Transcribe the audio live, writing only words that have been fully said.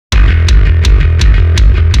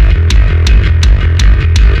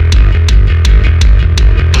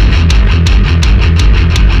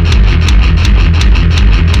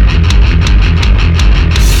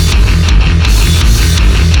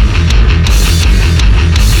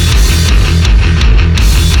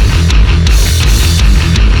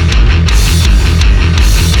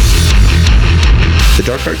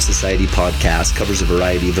Dark Art Society podcast covers a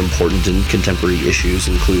variety of important and contemporary issues,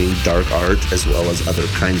 including dark art, as well as other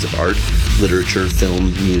kinds of art, literature,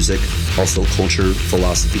 film, music, also culture,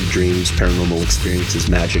 philosophy, dreams, paranormal experiences,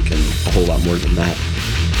 magic, and a whole lot more than that.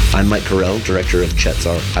 I'm Mike Carell, director of Chet's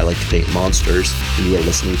Art. I Like to Paint Monsters, and you are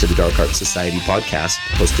listening to the Dark Art Society podcast,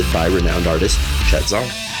 hosted by renowned artist Chet's Art.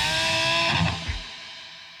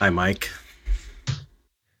 Hi, Mike.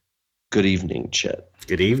 Good evening, Chet.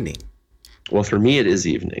 Good evening. Well, for me, it is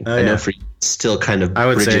evening. I know for you, it's still kind of I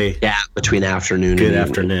would say gap between afternoon good and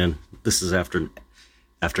afternoon. evening. This is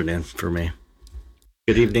afternoon for me.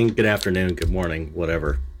 Good evening, good afternoon, good morning,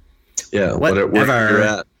 whatever. Yeah, whatever you're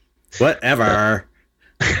at. Whatever.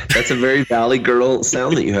 That's a very Valley Girl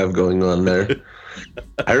sound that you have going on there.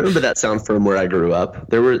 I remember that sound from where I grew up.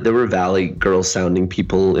 There were Valley Girl sounding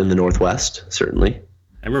people in the Northwest, certainly.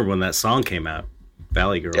 I remember when that song came out,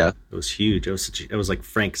 Valley Girl. Yeah. It was huge. It was like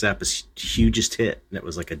Frank Zappa's hugest hit, and it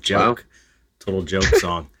was like a joke, total joke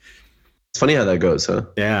song. It's funny how that goes, huh?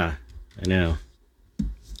 Yeah, I know.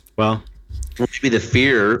 Well, maybe The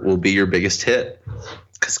Fear will be your biggest hit.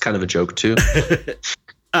 It's kind of a joke too.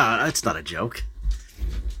 It's not a joke.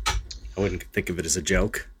 I wouldn't think of it as a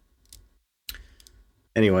joke.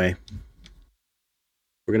 Anyway,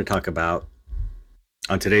 we're going to talk about,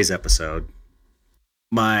 on today's episode,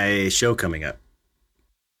 my show coming up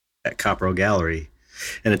at Copro Gallery,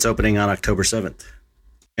 and it's opening on October 7th,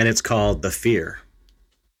 and it's called The Fear.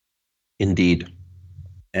 Indeed.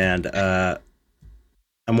 And I'm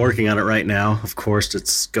working on it right now. Of course,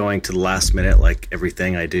 it's going to the last minute like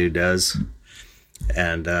everything I do does.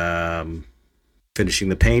 And finishing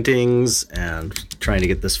the paintings and trying to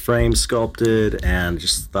get this frame sculpted, and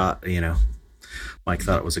just thought, Mike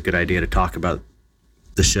thought it was a good idea to talk about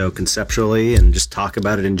the show conceptually and just talk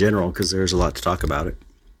about it in general, because there's a lot to talk about it.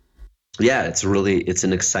 Yeah, it's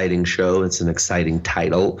an exciting show. It's an exciting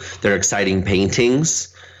title. They're exciting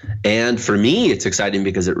paintings. And for me, it's exciting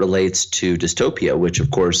because it relates to dystopia, which, of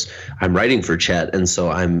course, I'm writing for Chet. And so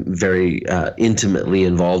I'm very intimately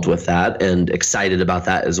involved with that and excited about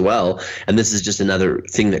that as well. And this is just another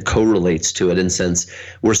thing that correlates to it. And since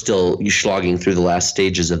we're still slogging through the last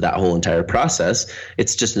stages of that whole entire process,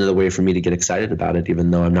 it's just another way for me to get excited about it, even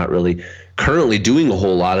though I'm not really currently doing a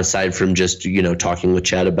whole lot aside from just, talking with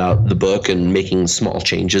Chet about the book and making small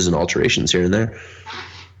changes and alterations here and there.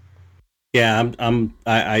 Yeah,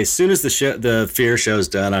 I as soon as the Fear show's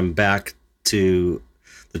done, I'm back to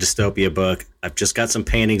the Dystopia book. I've just got some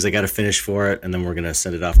paintings I got to finish for it, and then we're gonna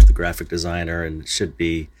send it off to the graphic designer. And it should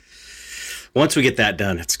be, once we get that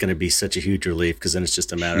done, it's gonna be such a huge relief, because then it's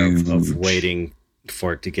just a matter of waiting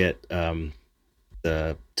for it to get to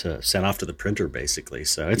send off to the printer, basically.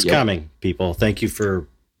 So it's coming, people. Thank you for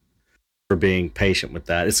being patient with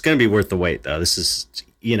that. It's gonna be worth the wait, though. This is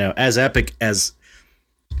as epic as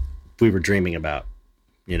we were dreaming about,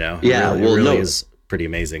 Yeah, it really is pretty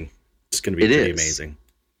amazing. It's going to be pretty amazing.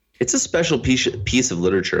 It's a special piece of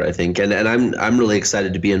literature, I think, and I'm really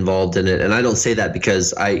excited to be involved in it. And I don't say that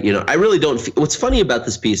because I really don't. What's funny about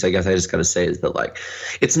this piece, I guess I just got to say, is that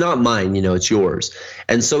it's not mine, it's yours.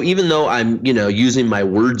 And so even though I'm using my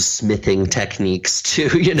wordsmithing techniques to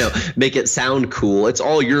make it sound cool, it's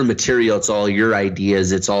all your material, it's all your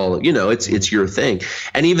ideas, it's all it's your thing.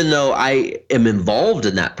 And even though I am involved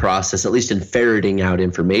in that process, at least in ferreting out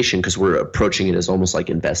information, because we're approaching it as almost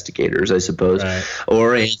like investigators, I suppose, right,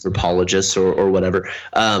 or anthropologists or whatever.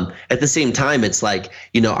 At the same time, it's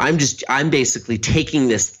I'm basically taking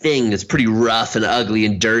this thing that's pretty rough and ugly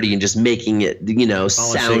and dirty and just making it,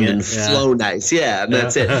 sound and flow nice. Yeah. And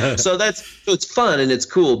that's it. So it's fun and it's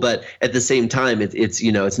cool. But at the same time, it's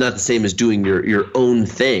it's not the same as doing your own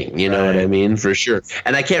thing. You know what I mean? For sure.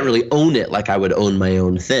 And I can't really own it like I would own my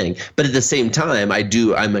own thing. But at the same time,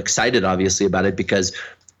 I'm excited, obviously, about it, because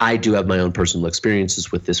I do have my own personal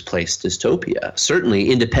experiences with this place, Dystopia, certainly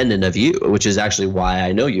independent of you, which is actually why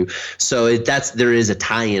I know you. So there is a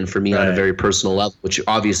tie-in for me on a very personal level, which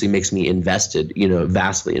obviously makes me invested,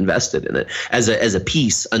 vastly invested in it as a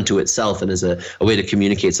piece unto itself, and as a way to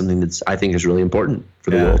communicate something that's, I think, is really important for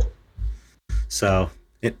the world. So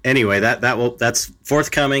anyway, that's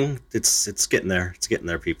forthcoming. It's getting there. It's getting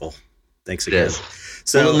there, people. Thanks again. It is.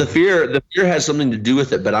 So the fear has something to do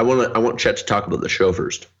with it, but I want Chet to talk about the show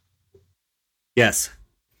first. Yes.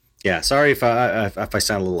 Yeah. Sorry if I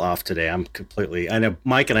sound a little off today. I know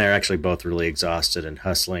Mike and I are actually both really exhausted and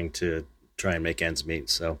hustling to try and make ends meet.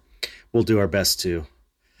 So we'll do our best to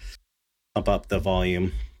pump up the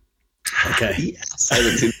volume. Okay. Yes, I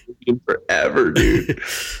haven't seen it forever, dude.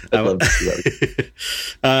 I love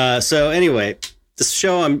that. So anyway, the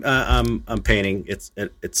show I'm painting, it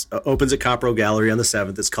opens at Copro Gallery on the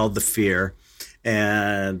 7th. It's called The Fear,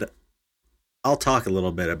 And I'll talk a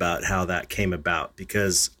little bit about how that came about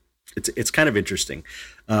because it's kind of interesting.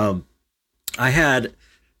 I had,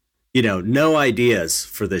 no ideas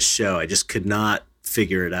for this show. I just could not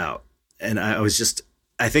figure it out. And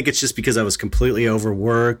I think it's just because I was completely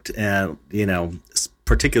overworked and,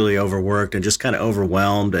 particularly overworked and just kind of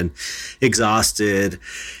overwhelmed and exhausted.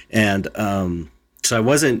 And so I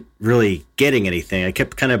wasn't really getting anything. I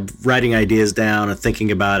kept kind of writing ideas down and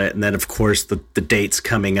thinking about it. And then, of course, the date's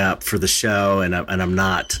coming up for the show, and I'm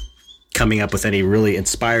not coming up with any really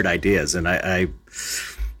inspired ideas. And I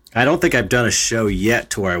don't think I've done a show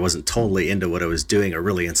yet to where I wasn't totally into what I was doing or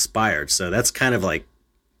really inspired. So that's kind of like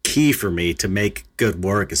key for me to make good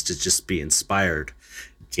work, is to just be inspired,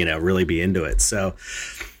 really be into it. So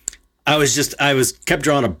I was kept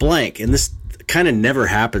drawing a blank, and this kind of never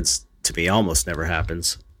happens to me, almost never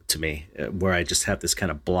happens to me, where I just have this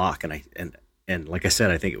kind of block. And like I said,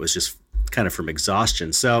 I think it was just kind of from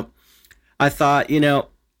exhaustion. So I thought,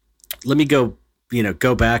 let me go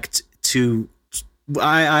back to,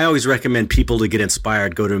 I always recommend people to get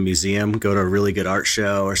inspired, go to a museum, go to a really good art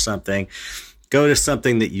show or something, go to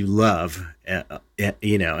something that you love, and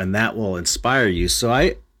that will inspire you. So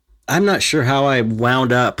I'm not sure how I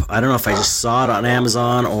wound up. I don't know if I just saw it on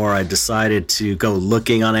Amazon or I decided to go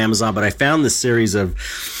looking on Amazon, but I found this series of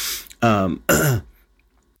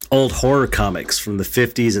old horror comics from the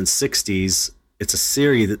 50s and 60s. It's a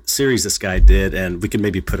series this guy did, and we can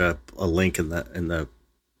maybe put a link in the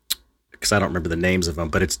because I don't remember the names of them,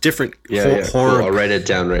 but it's different horror. Cool. I'll write it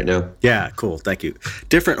down right now. Yeah, cool. Thank you.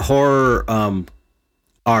 Different horror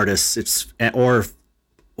artists.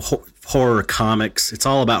 Horror comics. It's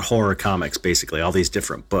all about horror comics, basically, all these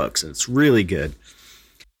different books, and it's really good.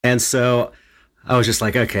 And so I was just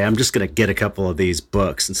like, okay, I'm just going to get a couple of these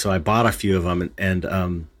books. And so I bought a few of them and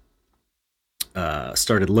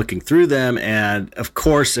started looking through them. And of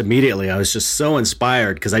course, immediately I was just so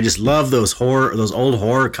inspired because I just love those old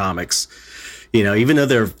horror comics. Even though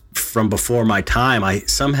they're from before my time,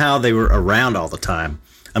 somehow they were around all the time.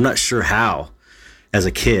 I'm not sure how. As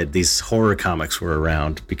a kid, these horror comics were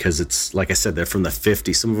around because it's, like I said, they're from the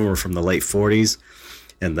 50s. Some of them were from the late 40s,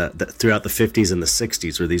 and throughout the 50s and the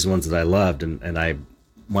 60s were these ones that I loved, and I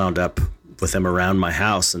wound up with them around my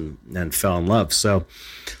house and fell in love. So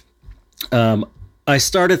I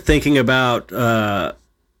started thinking about, the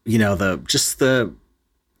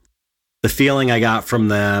feeling I got from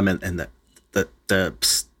them and the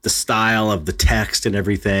style of the text and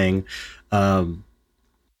everything. And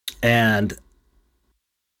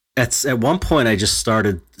at one point I just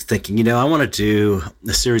started thinking, I want to do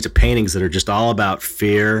a series of paintings that are just all about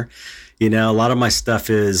fear. A lot of my stuff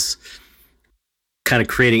is kind of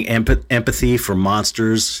creating empathy for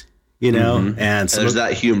monsters, Mm-hmm. And there's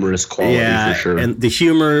that humorous quality for sure. And the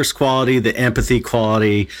humorous quality, the empathy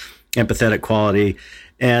quality, empathetic quality.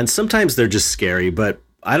 And sometimes they're just scary, but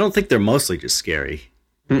I don't think they're mostly just scary.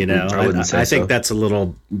 I think that's a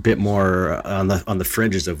little bit more on the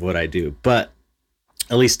fringes of what I do, but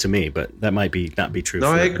at least to me, but that might not be true. No,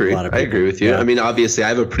 for I agree. A lot of people. I agree with you. Yeah. I mean, obviously I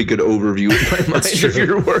have a pretty good overview in my mind of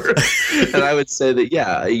your work. And I would say that,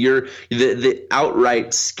 the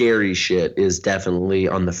outright scary shit is definitely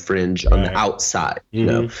on the fringe, on the outside,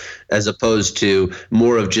 as opposed to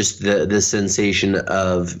more of just the sensation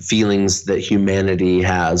of feelings that humanity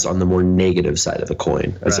has on the more negative side of the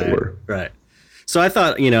coin, as it were. Right. So I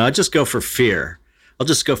thought, I'll just go for fear. I'll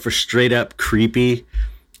just go for straight up creepy,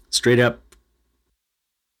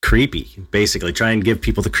 basically try and give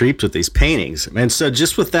people the creeps with these paintings. And so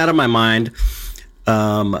just with that in my mind,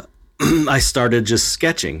 I started just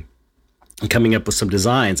sketching and coming up with some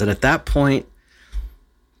designs. And at that point,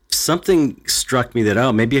 something struck me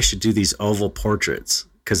that, maybe I should do these oval portraits.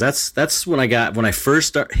 Cause that's when I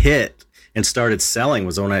first hit and started selling,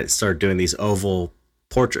 was when I started doing these oval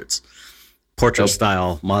portrait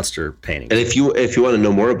style monster painting. And if you want to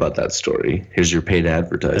know more about that story, here's your paid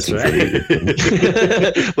advertising.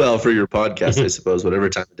 That's right. Well, for your podcast, I suppose, whatever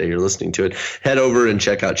time of day you're listening to it, head over and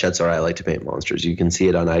check out Chet's Art. I Like to Paint Monsters. You can see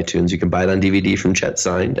it on iTunes. You can buy it on DVD from Chet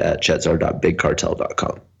signed at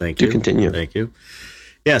chetsart.bigcartel.com. Thank you. To continue. Thank you.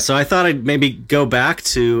 Yeah, so I thought I'd maybe go back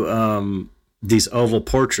to these oval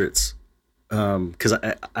portraits because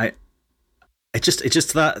it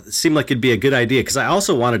just thought it seemed like it'd be a good idea because I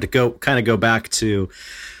also wanted to go back to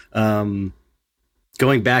going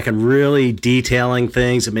back and really detailing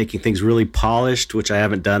things and making things really polished, which I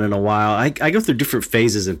haven't done in a while. I go through different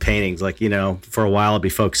phases in paintings. Like, for a while I'll be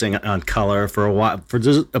focusing on color. For a while, for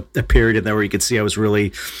just a period in there where you could see I was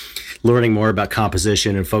really learning more about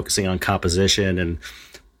composition and focusing on composition. And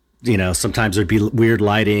sometimes there'd be weird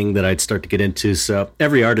lighting that I'd start to get into. So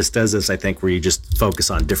every artist does this, I think, where you just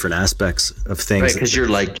focus on different aspects of things. Right, because you're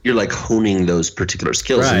like honing those particular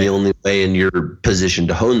skills, right. And the only way in your position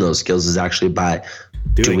to hone those skills is actually by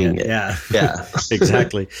doing it. Yeah, yeah,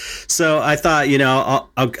 exactly. So I thought,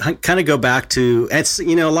 I'll kind of go back to, it's,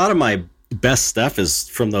 a lot of my best stuff is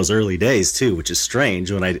from those early days too, which is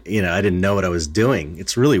strange when I didn't know what I was doing.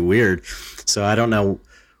 It's really weird. So I don't know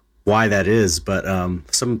why that is, but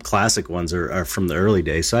some classic ones are from the early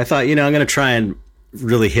days. So I thought, I'm going to try and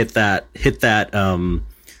really hit that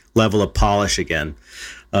level of polish again.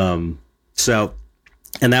 So,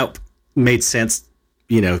 and that made sense,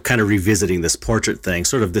 kind of revisiting this portrait thing,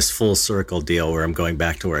 sort of this full circle deal where I'm going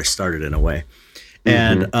back to where I started in a way.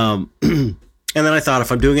 And and then I thought,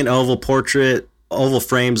 if I'm doing an oval portrait, oval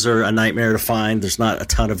frames are a nightmare to find. There's not a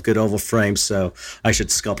ton of good oval frames, so I should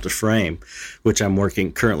sculpt a frame, which I'm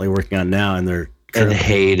currently working on now, and they're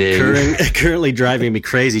currently driving me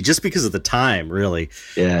crazy just because of the time, really.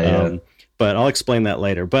 Yeah. But I'll explain that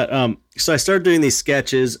later. But so I started doing these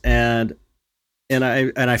sketches, and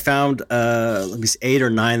I found 8 or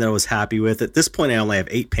 9 that I was happy with. At this point, I only have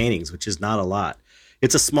 8 paintings, which is not a lot.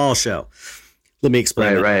 It's a small show. Let me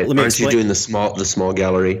explain. Right. Aren't you doing the small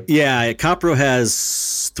gallery? Yeah, Copro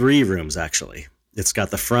has 3 rooms actually. It's got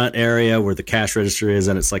the front area where the cash register is,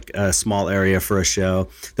 and it's like a small area for a show.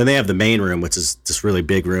 Then they have the main room, which is this really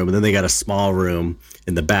big room, and then they got a small room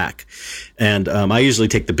in the back. And I usually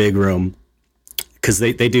take the big room because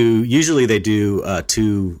they do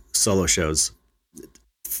 2 solo shows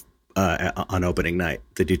on opening night.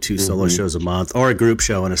 They do 2 solo shows a month, or a group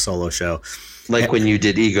show and a solo show. Like when you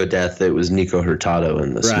did Ego Death, it was Nico Hurtado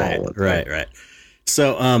in the small one. Right.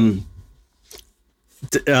 So,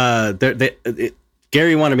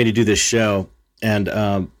 Gary wanted me to do this show, and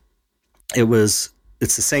it's the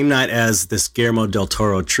same night as this Guillermo del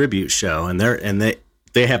Toro tribute show, and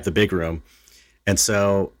they have the big room, and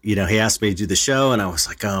so he asked me to do the show, and I was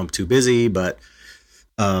like, I'm too busy, but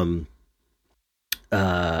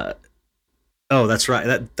that's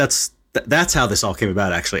right. That's how this all came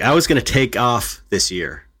about. Actually, I was going to take off this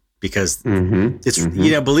year because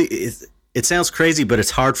it sounds crazy, but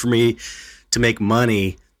it's hard for me to make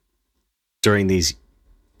money during the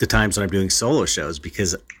times when I'm doing solo shows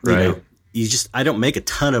because I don't make a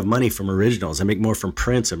ton of money from originals. I make more from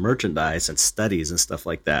prints and merchandise and studies and stuff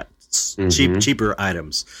like that. Cheaper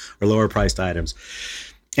items or lower priced items.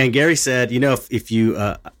 And Gary said, if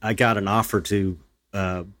you, I got an offer to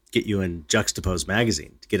get you in Juxtapose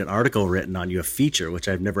magazine, to get an article written on you, a feature, which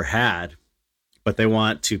I've never had, but they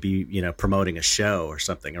want to be, promoting a show or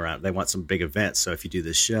something around. They want some big event. So if you do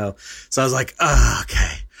this show, so I was like,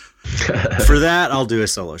 okay, for that, I'll do a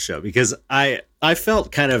solo show because I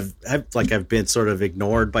felt kind of like I've been sort of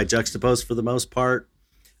ignored by Juxtapose for the most part.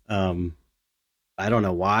 I don't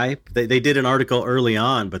know why. They did an article early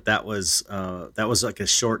on, but that was like a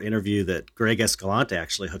short interview that Greg Escalante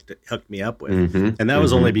actually hooked me up with, and that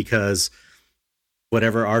was only because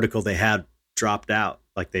whatever article they had dropped out.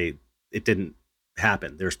 Like it didn't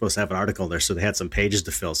happen. They were supposed to have an article there, so they had some pages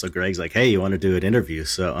to fill. So Greg's like, "Hey, you want to do an interview?"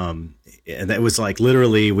 So and it was like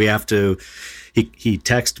literally we have to. He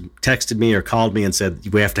texted me or called me and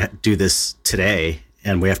said we have to do this today,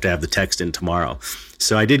 and we have to have the text in tomorrow.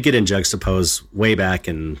 So I did get in Juxtapose way back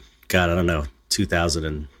in, God, I don't know,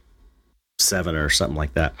 2007 or something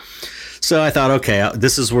like that. So I thought, okay,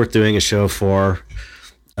 this is worth doing a show for,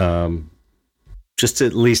 just to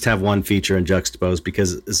at least have one feature in Juxtapose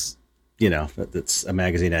because it's, it's a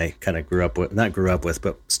magazine I kind of not grew up with,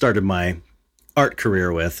 but started my art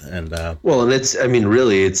career with. And and it's in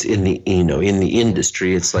the in the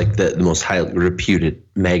industry, it's like the most highly reputed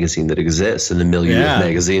magazine that exists in the million of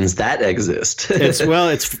magazines that exist. It's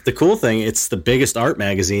the cool thing, it's the biggest art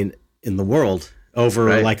magazine in the world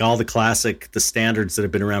over like all the standards that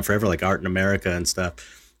have been around forever, like Art in America and stuff,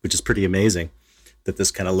 which is pretty amazing that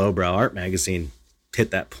this kind of lowbrow art magazine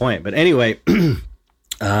hit that point. But anyway,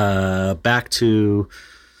 back to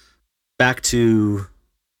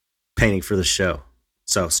painting for the show.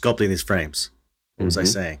 So sculpting these frames. What was I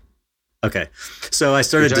saying? Okay. So I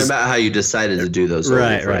started talking about how you decided to do those.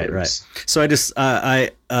 Right. So I just, so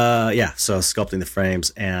sculpting the frames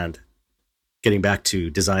and getting back to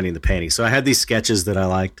designing the painting. So I had these sketches that I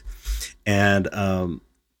liked, and a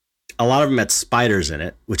lot of them had spiders in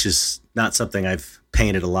it, which is not something I've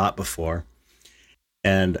painted a lot before.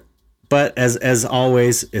 But as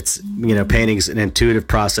always, it's, painting's an intuitive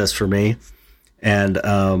process for me. And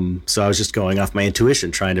so I was just going off my intuition,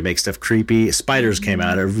 trying to make stuff creepy. Spiders came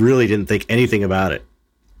out. I really didn't think anything about it.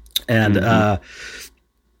 And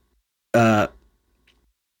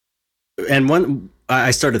and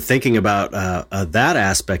I started thinking about that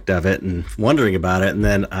aspect of it and wondering about it, and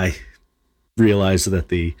then I realized that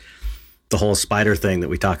the whole spider thing that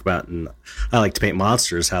we talk about, and I Like to Paint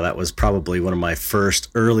Monsters, how that was probably one of my first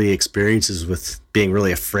early experiences with being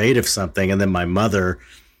really afraid of something, and then my mother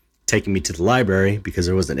taking me to the library because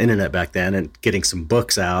there wasn't internet back then and getting some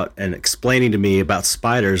books out and explaining to me about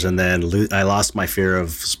spiders, and then I lost my fear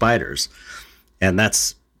of spiders. And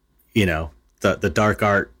that's, the dark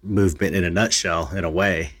art movement in a nutshell, in a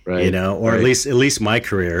way, right, or right. at least my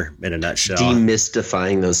career in a nutshell.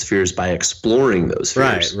 Demystifying those fears by exploring those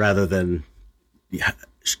fears. Right, rather than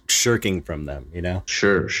shirking from them,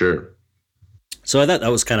 Sure. So I thought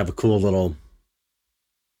that was kind of a cool little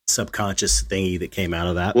subconscious thingy that came out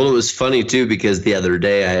of that. Well, it was funny too, because the other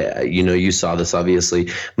day, you saw this, obviously.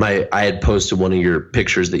 I had posted one of your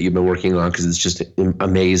pictures that you've been working on, because it's just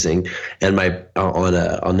amazing. And on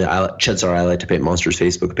the Chedsar I Like to Paint Monsters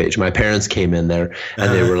Facebook page, my parents came in there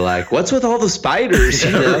and they were like, "What's with all the spiders?"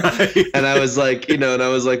 Right. And I was like,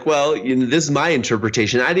 well, this is my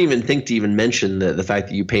interpretation. I didn't even think to even mention the fact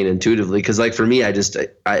that you paint intuitively, because like for me,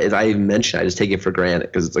 if I even mention, I just take it for granted,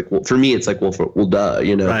 because it's like, well, for me, it's like, well, duh,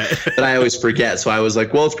 Right. But I always forget. So I was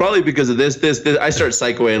like, well, it's probably because of this. I start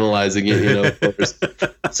psychoanalyzing it, of course.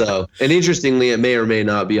 So, and interestingly, it may or may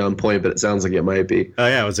not be on point, but it sounds like it might be. Oh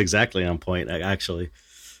yeah, it was exactly on point, actually.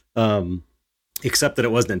 Except that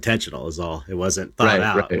it wasn't intentional is all. It wasn't thought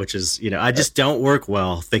out, which is, I just don't work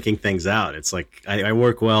well thinking things out. It's like, I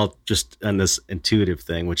work well just on this intuitive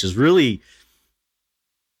thing, which is really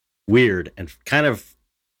weird and kind of,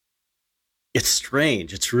 it's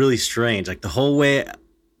strange. It's really strange. Like the whole way,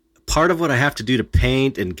 part of what I have to do to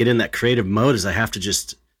paint and get in that creative mode is I have to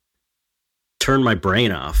just turn my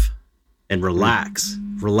brain off and relax.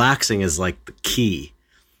 Relaxing is like the key.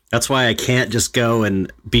 That's why I can't just go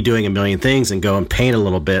and be doing a million things and go and paint a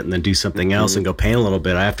little bit and then do something else and go paint a little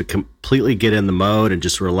bit. I have to completely get in the mode and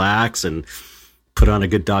just relax and put on a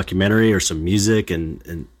good documentary or some music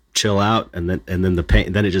and chill out, and then the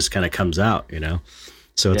paint, then it just kind of comes out,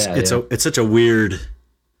 So it's such a weird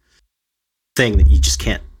thing that you just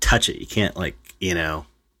can't touch it. You can't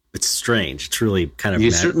it's strange. It's really kind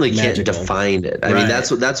of certainly magical. Can't define it. I mean,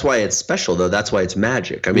 that's why it's special, though. That's why it's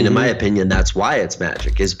magic. I mean, in my opinion, that's why it's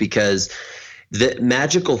magic, is because the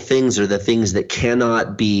magical things are the things that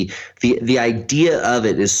cannot be, the idea of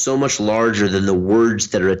it is so much larger than the words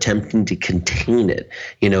that are attempting to contain it.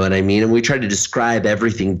 You know what I mean? And we try to describe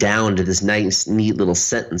everything down to this nice, neat little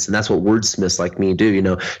sentence. And that's what wordsmiths like me do,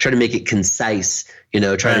 try to make it concise,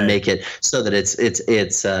 try to make it so that it's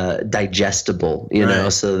digestible,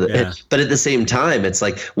 so that, but at the same time, it's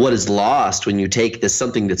like what is lost when you take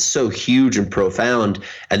something that's so huge and profound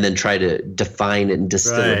and then try to define it and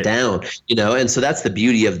distill it down, and so that's the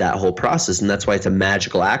beauty of that whole process. And that's why it's a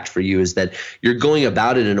magical act for you, is that you're going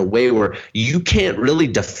about it in a way where you can't really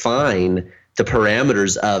define the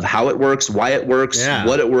parameters of how it works, why it works,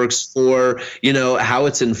 what it works for, how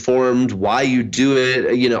it's informed, why you do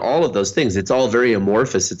it, all of those things. It's all very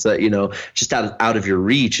amorphous. It's just out of your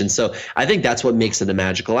reach. And so I think that's what makes it a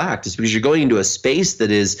magical act, is because you're going into a space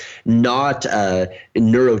that is not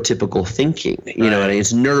neurotypical thinking. You know what I mean?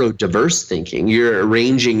 It's neurodiverse thinking. You're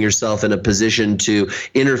arranging yourself in a position to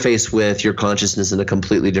interface with your consciousness in a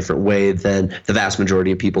completely different way than the vast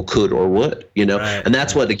majority of people could or would, and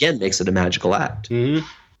that's what, again, makes it a magical act. Mm-hmm.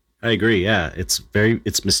 I agree. Yeah. It's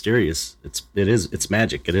mysterious. It's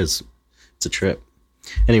magic. It's a trip.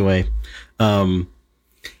 Anyway.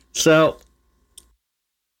 So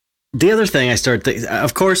the other thing I start thinking,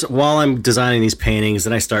 of course, while I'm designing these paintings,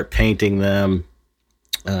 then I start painting them.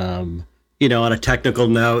 On a technical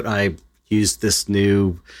note, I used this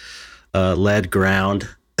new lead ground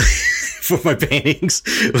for my paintings,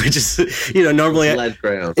 which is, normally lead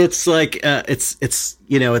ground. It's like,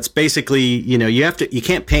 it's basically, you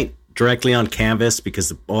can't paint directly on canvas because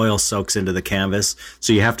the oil soaks into the canvas.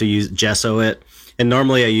 So you have to gesso it. And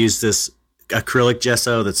normally I use this acrylic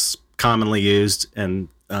gesso that's commonly used, and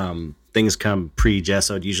things come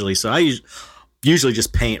pre-gessoed usually. So I usually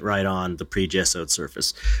just paint right on the pre-gessoed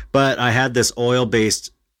surface. But I had this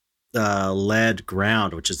oil-based lead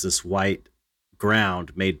ground, which is this white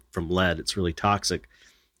ground made from lead. It's really toxic,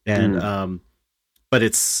 and but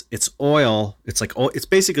it's oil. It's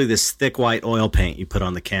basically this thick white oil paint you put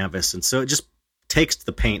on the canvas, and so it just takes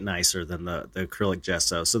the paint nicer than the acrylic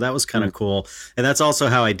gesso. So that was kind of cool, and that's also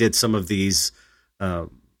how I did some of these.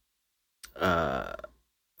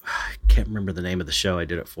 I can't remember the name of the show I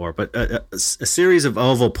did it for, but a series of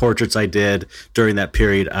oval portraits I did during that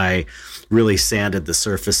period. I really sanded the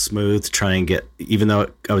surface smooth, try and get, even though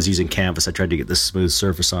I was using canvas, I tried to get this smooth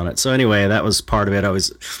surface on it. So anyway, that was part of it. I was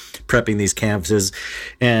prepping these canvases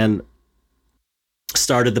and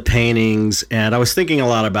started the paintings. And I was thinking a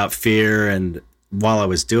lot about fear and while I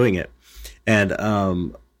was doing it. And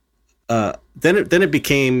then it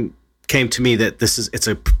came to me that it's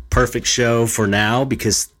a perfect show for now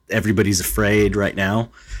because everybody's afraid right now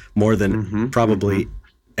more than probably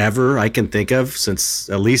ever I can think of since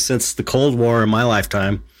the Cold War in my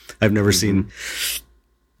lifetime. I've never seen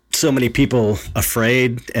so many people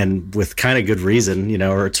afraid, and with kind of good reason, you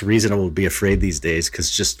know, or it's reasonable to be afraid these days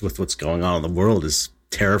because just with what's going on in the world is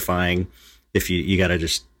terrifying. If you got to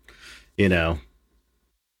just, you know,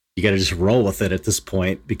 you got to just roll with it at this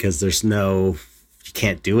point because you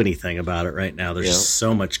can't do anything about it right now. There's just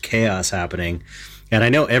so much chaos happening. And I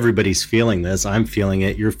know everybody's feeling this. I'm feeling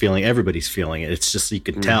it. You're feeling. Everybody's feeling it. It's just you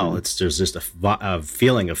can tell. There's just a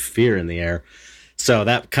feeling of fear in the air. So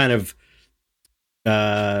that kind of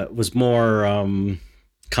was more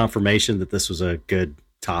confirmation that this was a good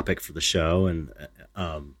topic for the show. And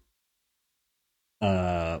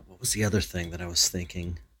what was the other thing that I was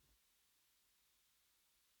thinking?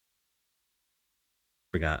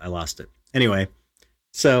 Forgot. I lost it. Anyway,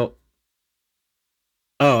 so.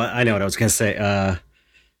 Oh, I know what I was going to say.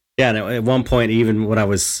 At one point, even when I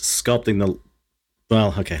was sculpting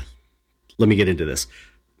let me get into this.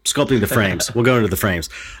 Sculpting the frames. We'll go into the frames.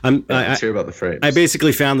 Let's hear about the frames. I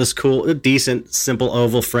basically found this cool, decent, simple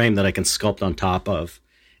oval frame that I can sculpt on top of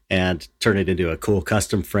and turn it into a cool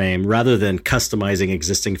custom frame rather than customizing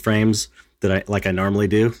existing frames that I normally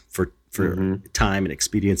do for time and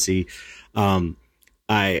expediency.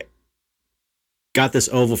 I got this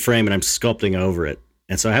oval frame and I'm sculpting over it.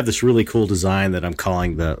 And so I have this really cool design that I'm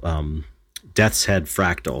calling the Death's Head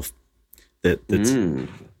Fractal.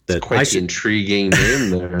 That's quite intriguing name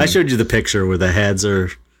there. I showed you the picture where the heads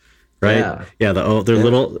are, right? Yeah, they're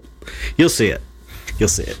little. You'll see it.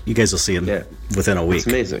 You guys will see them within a week. It's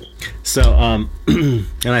amazing. So, and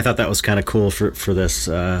I thought that was kind of cool for this.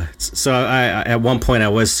 So I at one point I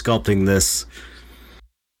was sculpting this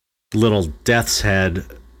little death's head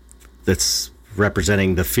that's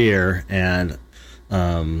representing the fear, and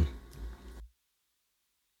I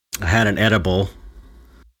had an edible,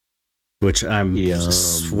 which I'm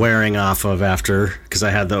swearing off of after because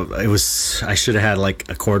I should have had like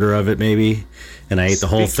a quarter of it maybe, and I ate the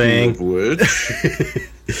whole thing. Of which.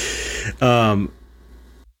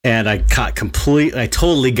 And I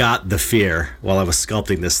totally got the fear while I was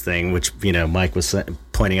sculpting this thing, which, you know, Mike was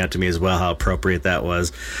pointing out to me as well how appropriate that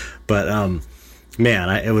was. But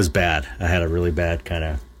man, it was bad. I had a really bad kind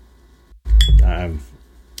of.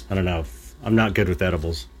 I don't know. I'm not good with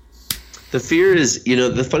edibles. The fear is, you know,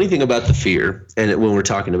 the funny thing about the fear, and when we're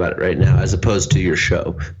talking about it right now, as opposed to your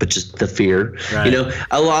show, but just the fear, right. You know,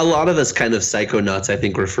 a lot of us kind of psychonauts, I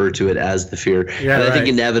think, refer to it as the fear. Yeah, and I think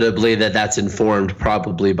inevitably that's informed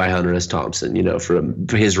probably by Hunter S. Thompson, you know, from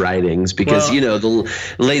his writings, because, you know, the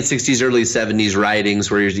late 60s, early 70s writings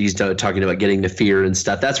where he's talking about getting the fear and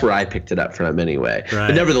stuff. That's where I picked it up from anyway. Right.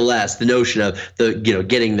 But nevertheless, the notion of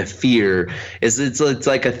getting the fear it's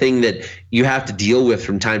like a thing that you have to deal with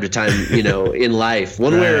from time to time, you know, in life,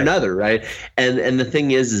 one way or another, right? And the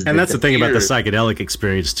thing is and that's the thing about the psychedelic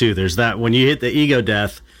experience too. There's that when you hit the ego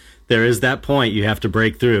death, there is that point you have to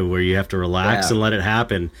break through where you have to relax and let it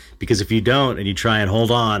happen, because if you don't and you try and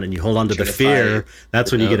hold on and you hold on to the fear, that's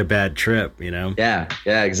when you get a bad trip, you know? Yeah,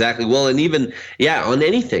 exactly. Well, and even, on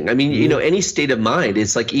anything. I mean, you know, any state of mind,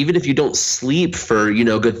 it's like even if you don't sleep for, you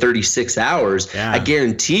know, a good 36 hours, I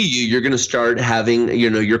guarantee you're going to start having, you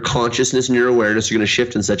know, your consciousness and your awareness are going to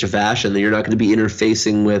shift in such a fashion that you're not going to be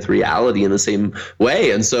interfacing with reality in the same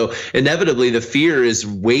way. And so inevitably the fear is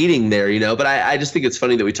waiting there, you know, but I just think it's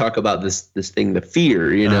funny that we talk about this thing, the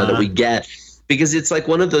fear, you know, that we get, because it's like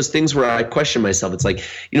one of those things where I question myself. It's like,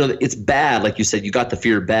 you know, it's bad. Like you said, you got the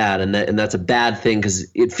fear bad, and that's a bad thing because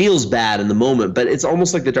it feels bad in the moment, but it's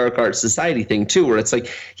almost like the Dark Art Society thing too, where it's like,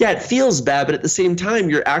 it feels bad, but at the same time,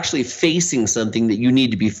 you're actually facing something that you need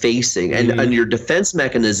to be facing, and your defense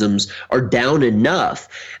mechanisms are down enough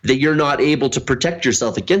that you're not able to protect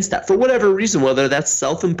yourself against that for whatever reason, whether that's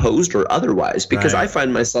self-imposed or otherwise, because I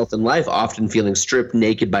find myself in life often feeling stripped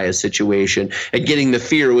naked by a situation and getting the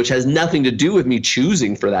fear, which has nothing to do with me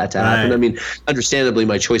choosing for that to happen. I mean, understandably,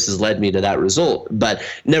 my choices led me to that result, but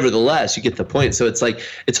nevertheless, you get the point. So it's like,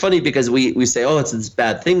 it's funny because we say, oh, it's this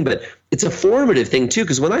bad thing, but it's a formative thing too,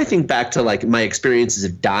 because when I think back to like my experiences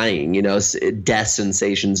of dying, you know, death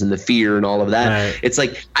sensations and the fear and all of that, it's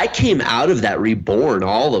like I came out of that reborn,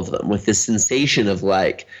 all of them, with this sensation of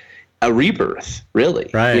like, a rebirth, really,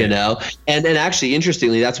 Right. you know? And actually,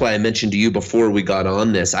 interestingly, that's why I mentioned to you before we got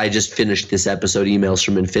on this, I just finished this episode, Emails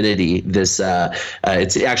from Infinity. This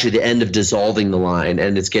it's actually the end of Dissolving the Line,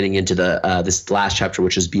 and it's getting into the this last chapter,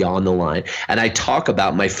 which is Beyond the Line. And I talk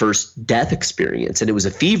about my first death experience, and it was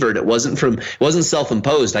a fever, and it wasn't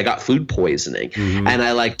self-imposed. I got food poisoning, and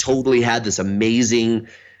I like totally had this amazing,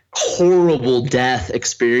 horrible death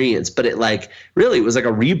experience, but it like really it was like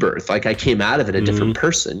a rebirth. Like I came out of it a different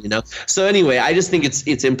person, you know? So anyway, I just think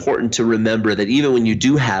it's important to remember that even when you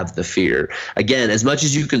do have the fear, again, as much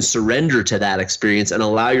as you can surrender to that experience and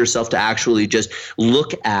allow yourself to actually just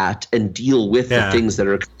look at and deal with the things that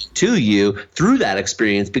are coming to you through that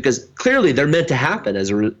experience, because clearly they're meant to happen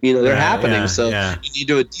they're happening. So you need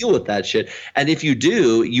to deal with that shit. And if you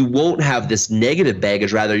do, you won't have this negative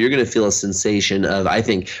baggage. Rather, you're going to feel a sensation of, I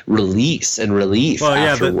think, release and relief. Well,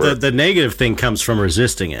 afterward. the negative thing comes from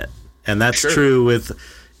resisting it, and that's true with,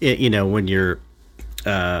 when you're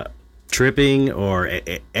tripping or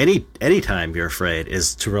any time you're afraid,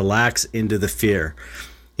 is to relax into the fear.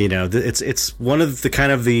 It's one of the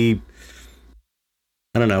kind of the,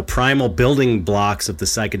 I don't know, primal building blocks of the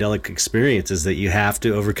psychedelic experience is that you have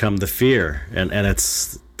to overcome the fear, and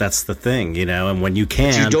that's the thing, and when you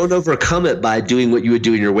can. But you don't overcome it by doing what you would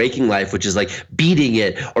do in your waking life, which is like beating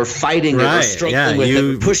it or fighting it or struggling with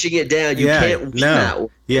it, or pushing it down. You can't win that.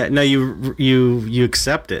 Yeah, no, you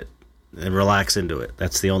accept it and relax into it.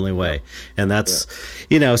 That's the only way. And that's,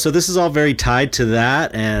 so this is all very tied to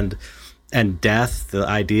that and death, the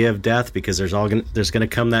idea of death, because there's going to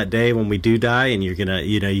come that day when we do die, and you're going to,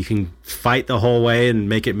 you can fight the whole way and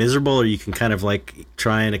make it miserable, or you can kind of like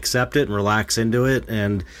try and accept it and relax into it.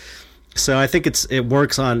 And so I think it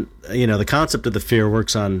works on, the concept of the fear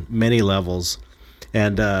works on many levels.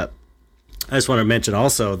 And I just want to mention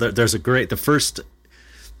also that there's the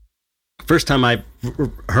first time I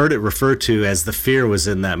heard it referred to as the fear was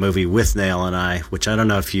in that movie Withnail and I, which I don't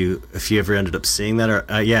know if you ever ended up seeing that, or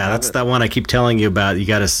that's that one I keep telling you about. You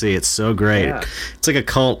got to see. It's so great. Yeah. It's like a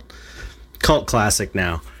cult classic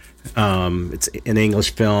now. It's an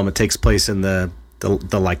English film. It takes place in the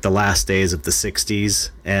last days of the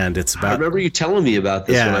 60s, and it's about. I remember you telling me about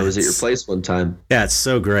this when I was at your place one time. Yeah, it's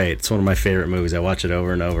so great. It's one of my favorite movies. I watch it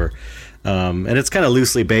over and over. And it's kind of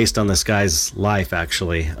loosely based on this guy's life,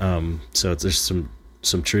 actually. So there's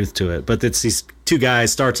some truth to it. But it's these two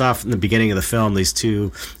guys, starts off in the beginning of the film, these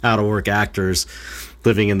two out-of-work actors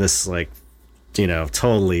living in this,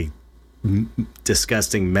 totally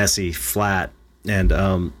disgusting, messy flat.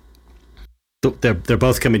 And they're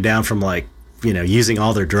both coming down from, using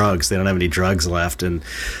all their drugs. They don't have any drugs left. And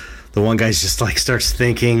the one guy's just starts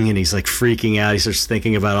thinking, and he's freaking out. He starts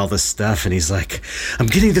thinking about all this stuff, and he's like, I'm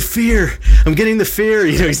getting the fear.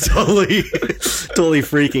 He's totally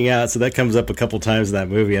freaking out. So that comes up a couple times in that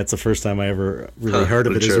movie. That's the first time I ever really heard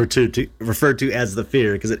of it. Is referred to as the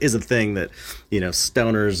fear, because it is a thing that,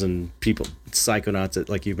 stoners and people, psychonauts, that,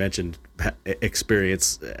 like you mentioned,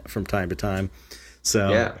 experience from time to time.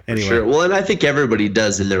 So anyway, sure. Well, and I think everybody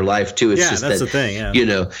does in their life too. It's just that's the thing.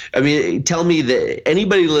 Yeah. Tell me that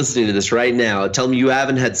anybody listening to this right now, tell me you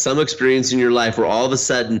haven't had some experience in your life where all of a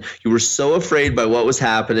sudden you were so afraid by what was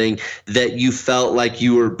happening that you felt like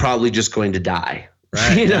you were probably just going to die.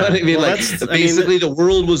 Right. You know what I mean? Well, basically the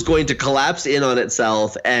world was going to collapse in on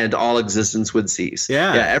itself and all existence would cease.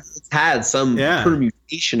 Yeah. Everyone's had some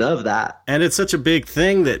permutation of that. And it's such a big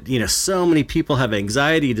thing that, so many people have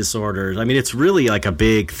anxiety disorders. I mean, it's really like a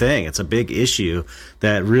big thing. It's a big issue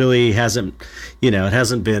that really hasn't, it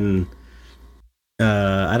hasn't been,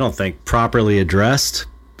 I don't think, properly addressed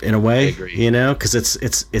in a way, because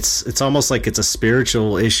it's almost like it's a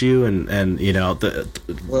spiritual issue, and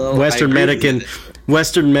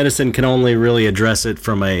Western medicine can only really address it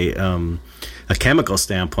from a chemical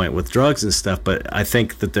standpoint with drugs and stuff. But I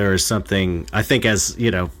think that there is something. I think as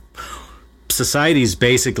society's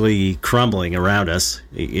basically crumbling around us,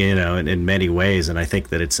 in many ways, and I think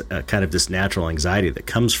that it's kind of this natural anxiety that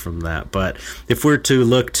comes from that. But if we're to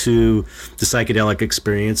look to the psychedelic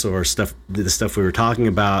experience or the stuff we were talking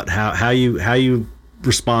about, how you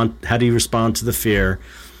respond, how do you respond to the fear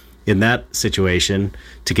in that situation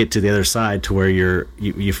to get to the other side, to where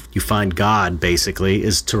you find God, basically,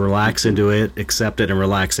 is to relax into it, accept it, and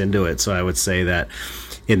relax into it. So I would say that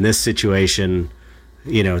in this situation,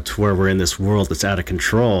 to where we're in this world that's out of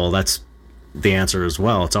control, that's the answer as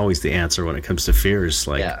well. It's always the answer when it comes to fears,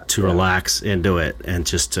 to relax into it and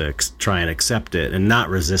just to try and accept it and not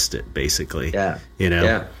resist it, basically. Yeah.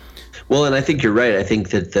 Well, and I think you're right. I think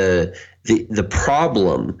that the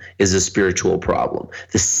problem is a spiritual problem.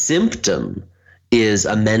 The symptom is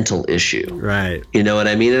a mental issue. Right. You know what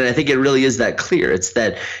I mean? And I think it really is that clear. It's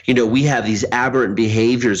that, we have these aberrant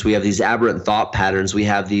behaviors, we have these aberrant thought patterns, we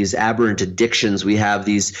have these aberrant addictions, we have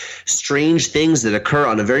these strange things that occur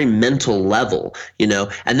on a very mental level,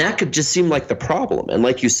 and that could just seem like the problem. And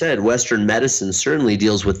like you said, Western medicine certainly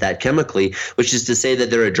deals with that chemically, which is to say that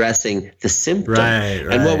they're addressing the symptom. Right.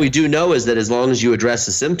 And what we do know is that as long as you address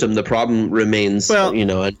the symptom, the problem remains,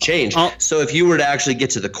 unchanged. So if you were to actually get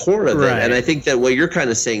to the core of it, and I think that what you're kind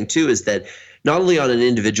of saying too is that not only on an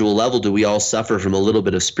individual level do we all suffer from a little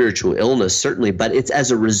bit of spiritual illness, certainly, but it's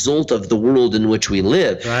as a result of the world in which we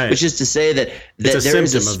live, which is to say that there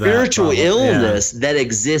is a spiritual illness that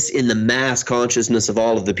exists in the mass consciousness of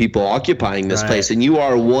all of the people occupying this place, and you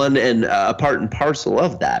are one and a part and parcel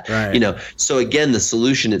of that. So again, the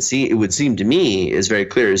solution it would seem to me is very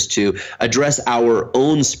clear, is to address our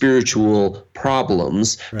own spiritual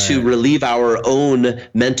problems, to relieve our own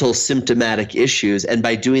mental symptomatic issues, and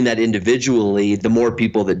by doing that individually, the more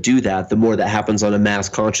people that do that, the more that happens on a mass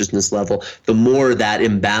consciousness level, the more that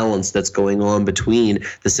imbalance that's going on between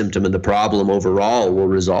the symptom and the problem overall will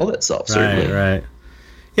resolve itself. Certainly. Right.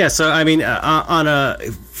 Yeah. So I mean, on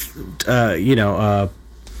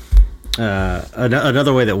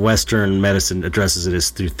another way that Western medicine addresses it is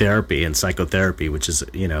through therapy and psychotherapy, which is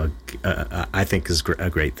I think is a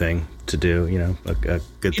great thing to do. A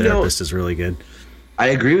good therapist is really good. I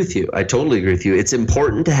agree with you. I totally agree with you. It's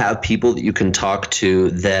important to have people that you can talk to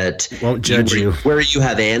that won't judge you, where you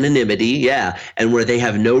have anonymity, and where they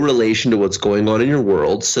have no relation to what's going on in your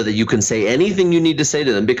world, so that you can say anything you need to say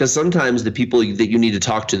to them, because sometimes the people that you need to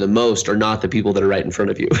talk to the most are not the people that are right in front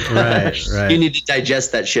of you. Right. You need to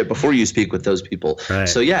digest that shit before you speak with those people. Right.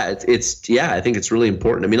 So I think it's really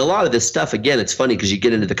important. I mean, a lot of this stuff, again, it's funny because you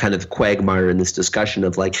get into the kind of quagmire in this discussion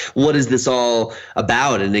of like, what is this all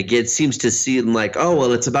about? And it seems to seem like, oh,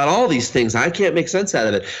 well, it's about all these things. I can't make sense out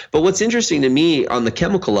of it. But what's interesting to me on the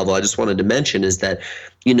chemical level, I just wanted to mention, is that,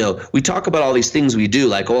 we talk about all these things we do,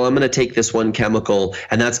 like, oh, I'm going to take this one chemical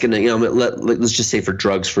and that's going to, let's just say for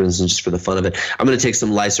drugs, for instance, just for the fun of it, I'm going to take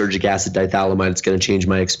some lysergic acid dithalamide. It's going to change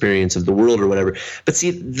my experience of the world or whatever. But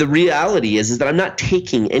see, the reality is that I'm not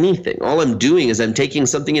taking anything. All I'm doing is I'm taking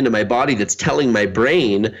something into my body that's telling my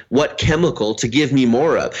brain what chemical to give me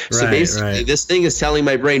more of. So basically, this thing is telling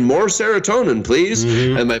my brain, more serotonin, please.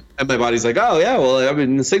 And my body's like, oh, yeah, well, I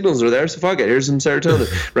mean, the signals are there, so fuck it. Here's some serotonin,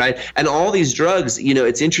 right? And all these drugs,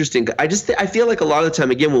 it's interesting. I feel like a lot of the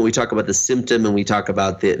time, again, when we talk about the symptom and we talk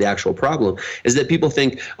about the actual problem, is that people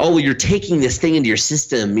think, oh, well, you're taking this thing into your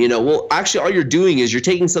system. Well, actually, all you're doing is you're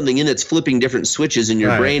taking something in that's flipping different switches in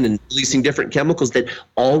your brain and releasing different chemicals that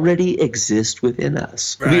already exist within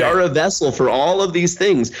us. We are a vessel for all of these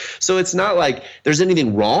things. So it's not like there's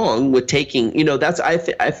anything wrong with taking,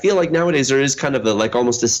 I feel like nowadays there is kind of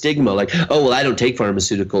almost a stigma, like, oh, well, I don't take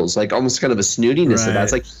pharmaceuticals, like almost kind of a snootiness of that.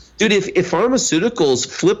 It's like, dude, if pharmaceuticals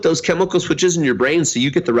flip those chemical switches in your brain so you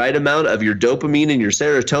get the right amount of your dopamine and your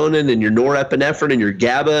serotonin and your norepinephrine and your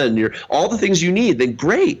GABA and your all the things you need, then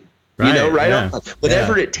great. On.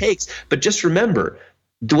 Whatever it takes. But just remember,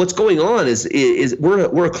 what's going on is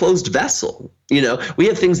we're a closed vessel. We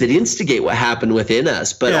have things that instigate what happened within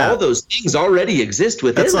us, but all those things already exist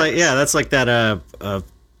within us. That's like that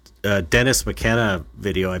Dennis McKenna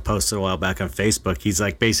video I posted a while back on Facebook. He's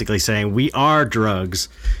like basically saying we are drugs.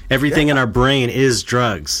 Everything in our brain is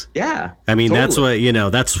drugs. Yeah. I mean, totally.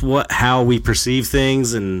 That's how we perceive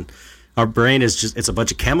things, and our brain is it's a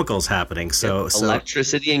bunch of chemicals happening. So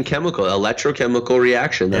electricity and electrochemical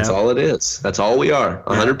reaction. That's all it is. That's all we are.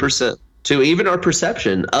 100%. To even our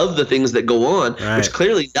perception of the things that go on, which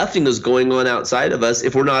clearly nothing is going on outside of us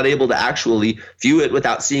if we're not able to actually view it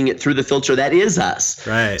without seeing it through the filter that is us.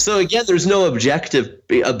 Right. So again, there's no objective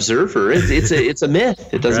observer. It's a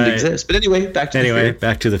myth. It doesn't exist. But anyway, back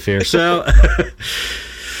to the fear. So,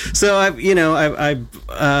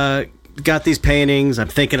 I've got these paintings. I'm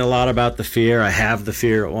thinking a lot about the fear. I have the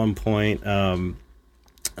fear at one point, and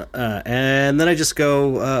then I just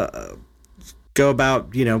go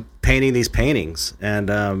about painting these paintings,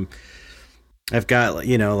 and I've got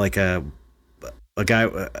like a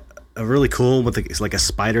guy a really cool with like a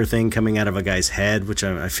spider thing coming out of a guy's head, which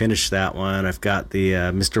I finished that one. I've got the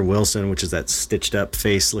Mr. Wilson, which is that stitched up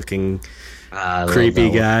face looking creepy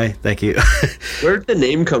guy. Thank you. Where'd the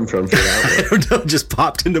name come from for that one? I don't know, just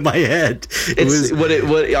popped into my head. I'll tell you what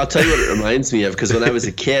it reminds me of, because when I was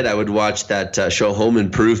a kid, I would watch that show Home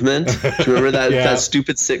Improvement. Do you remember that that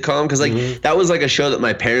stupid sitcom? Because that was like a show that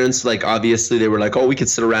my parents, obviously they were like, oh, we could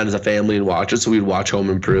sit around as a family and watch it, so we'd watch Home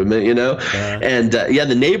Improvement, and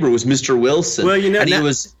the neighbor was was Mr. Wilson. Well, and he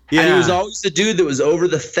was always the dude that was over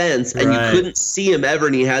the fence, and you couldn't see him ever.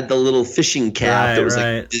 And he had the little fishing cap that was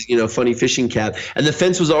like, funny fishing cap. And the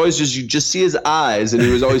fence was always you just see his eyes, and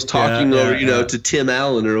he was always talking over, to Tim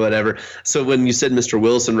Allen or whatever. So when you said Mr.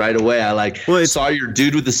 Wilson right away, I saw your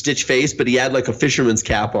dude with the stitch face, but he had like a fisherman's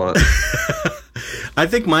cap on. I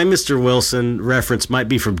think my Mr. Wilson reference might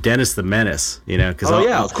be from Dennis the Menace, because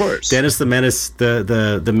of course, Dennis the Menace,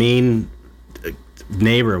 the mean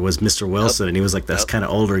neighbor was Mr. Wilson, and he was like this kind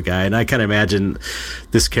of older guy, and I kind of imagine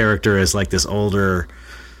this character as like this older,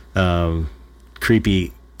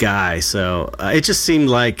 creepy guy. So it just seemed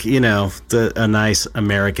like a nice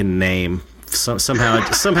American name. Somehow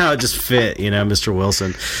it just fit, Mr.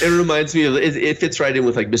 Wilson. It reminds me of it fits right in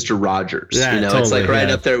with like Mr. Rogers. Totally, it's like right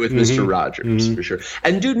up there with Mr. Rogers for sure.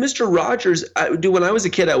 And dude, Mr. Rogers, when I was a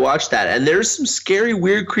kid, I watched that, and there's some scary,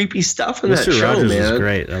 weird, creepy stuff in that show, Rogers man. Is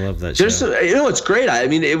great. I love that show. It's great. I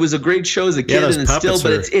mean, it was a great show as a kid, and it's still,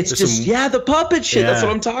 but it's just the puppet shit. That's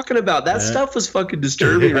what I'm talking about. That stuff was fucking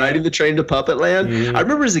disturbing. Riding the train to Puppet Land. I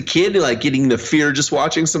remember as a kid, like getting the fear just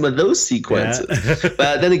watching some of those sequences.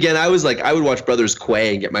 But then again, I would watch Brothers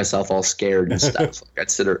Quay and get myself all scared and stuff. Like I'd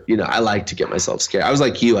sit there, I like to get myself scared. I was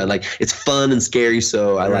like you. It's fun and scary,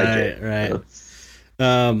 so I like it. Right.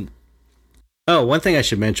 One thing I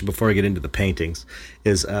should mention before I get into the paintings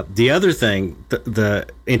is the other thing, the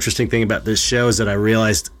interesting thing about this show is that I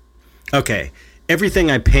realized, okay, everything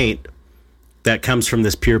I paint that comes from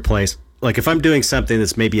this pure place, like if I'm doing something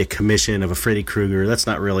that's maybe a commission of a Freddy Krueger, that's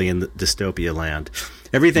not really in the dystopia land.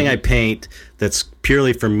 Everything I paint that's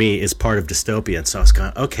purely for me is part of dystopia. And so I was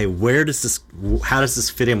going, okay, how does this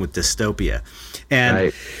fit in with dystopia?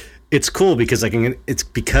 And it's cool because it's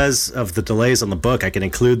because of the delays on the book, I can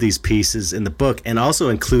include these pieces in the book and also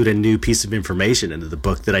include a new piece of information into the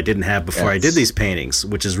book that I didn't have before I did these paintings,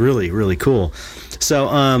 which is really, really cool. So,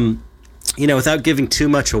 without giving too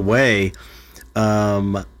much away,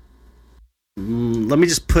 let me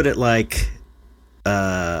just put it like,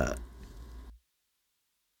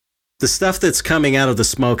 the stuff that's coming out of the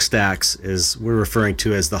smokestacks is we're referring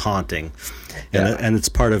to as the haunting, and it's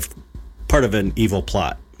part of an evil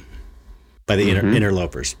plot by the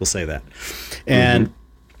interlopers. We'll say that, and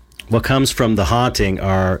what comes from the haunting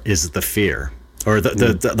is the fear, or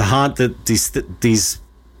the haunt that these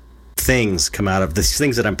things come out of. These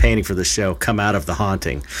things that I'm painting for the show come out of the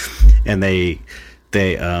haunting, and they're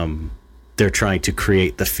trying to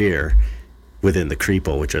create the fear within the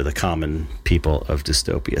Creeple, which are the common people of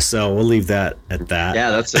dystopia. So we'll leave that at that.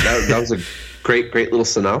 Yeah, that was a great little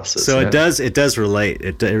synopsis. So it does relate.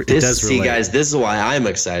 It does relate. See, guys, this is why I'm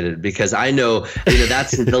excited, because I know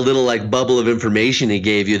that's the little like bubble of information he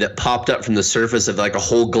gave you that popped up from the surface of like a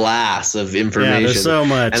whole glass of information. Yeah, there's so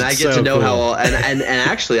much. And I get to know how all and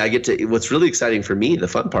actually I get to, what's really exciting for me, the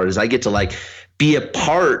fun part is I get to like be a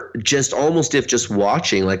part, just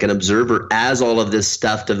watching, like an observer as all of this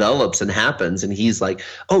stuff develops and happens. And he's like,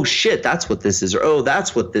 oh shit, that's what this is, or oh,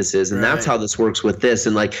 that's what this is, and that's how this works with this.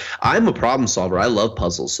 And like, I'm a problem solver. I love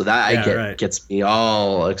puzzles, so that gets me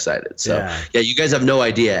all excited. So yeah, you guys have no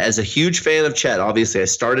idea. As a huge fan of Chet, obviously I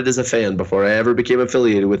started as a fan before I ever became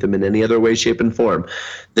affiliated with him in any other way, shape, and form.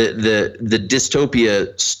 The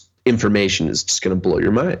dystopia information is just going to blow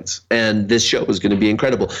your minds, and this show is going to be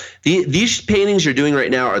incredible. These paintings you're doing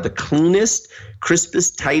right now are the cleanest,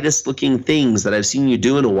 crispest, tightest looking things that I've seen you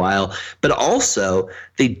do in a while, but also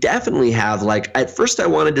they definitely have, like, at first I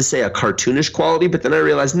wanted to say a cartoonish quality, but then I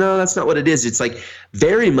realized no, that's not what it is. It's like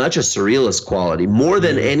very much a surrealist quality, more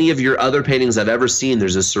than any of your other paintings I've ever seen.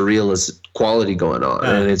 There's a surrealist quality going on,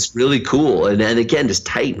 and it's really cool, and again, just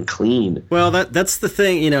tight and clean. Well, that's the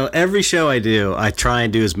thing, every show I do, I try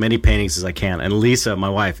and do as many paintings as I can, and Lisa, my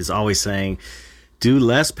wife, is always saying, do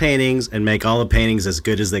less paintings and make all the paintings as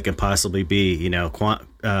good as they can possibly be,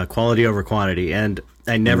 quality over quantity. And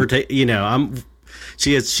I never take,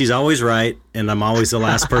 she's always right, and I'm always the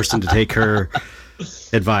last person to take her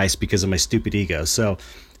advice because of my stupid ego. So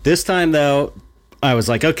this time, though, I was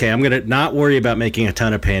like, okay, I'm going to not worry about making a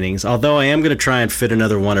ton of paintings, although I am going to try and fit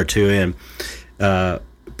another one or two in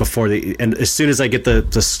and as soon as I get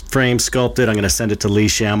the frame sculpted, I'm going to send it to Lee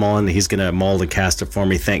Shamel, and he's going to mold and cast it for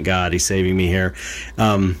me. Thank God, he's saving me here.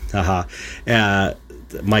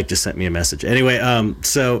 Mike just sent me a message. Anyway,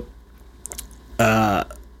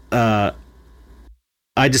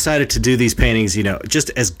 I decided to do these paintings, just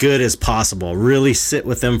as good as possible. Really sit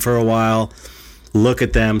with them for a while, look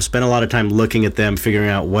at them, spend a lot of time looking at them, figuring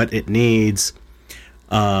out what it needs.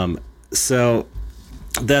 So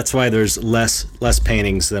that's why there's less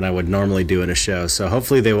paintings than I would normally do in a show. So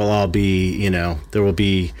hopefully they will all be, there will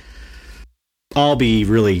be all be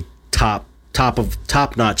really top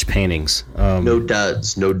top notch paintings. No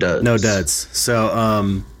duds. No duds.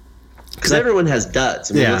 So because everyone has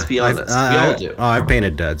duds. I mean, let's be honest. We all do. Oh, I've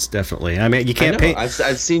painted duds, definitely. I mean, you can't paint.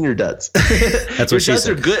 I've seen your duds. That's what she said.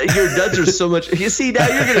 Your duds are good. Your duds are so much. You see, now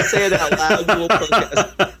you're going to say it out loud. Little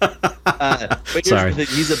podcast. But here's Sorry. the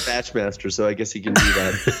thing. He's a batch master, so I guess he can do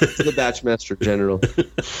that. He's the batch master general.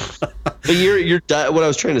 But your dud. What I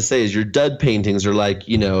was trying to say is your dud paintings are like,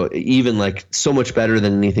 even like so much better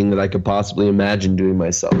than anything that I could possibly imagine doing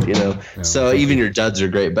myself. So even your duds are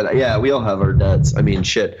great. But yeah, we all have our duds. I mean,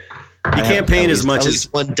 shit. You can't paint as much at as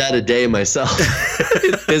least one dud a day myself.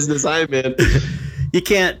 Business I'm in. You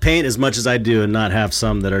can't paint as much as I do and not have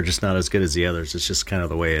some that are just not as good as the others. It's just kind of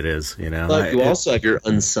the way it is, But you also have your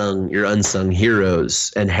unsung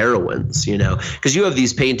heroes and heroines, because you have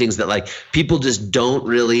these paintings that like people just don't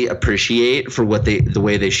really appreciate for the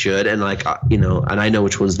way they should, and like and I know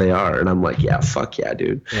which ones they are, and I'm like, yeah, fuck yeah,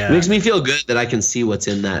 dude. Yeah. It makes me feel good that I can see what's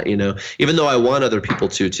in that, even though I want other people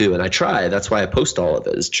to too, and I try. That's why I post all of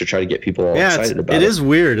it, is to try to get people all excited about it. It is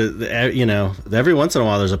weird, every once in a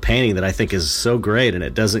while there's a painting that I think is so great. And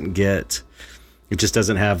it just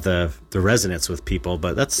doesn't have the resonance with people,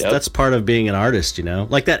 but that's part of being an artist,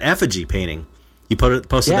 like that effigy painting. You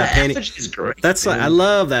posted that painting. Effigy's great. That's like, I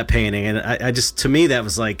love that painting, and I just, to me, that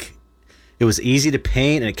was like, it was easy to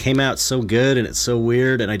paint, and it came out so good, and it's so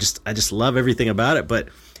weird, and I just love everything about it, but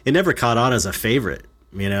it never caught on as a favorite.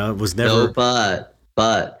 It was never. No,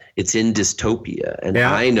 but it's in Dystopia, and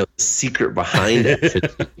I know the secret behind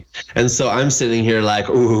it. And so I'm sitting here like,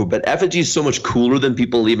 ooh, but Effigy is so much cooler than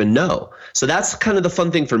people even know. So that's kind of the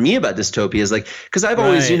fun thing for me about Dystopia is like, because I've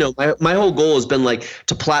always, my whole goal has been like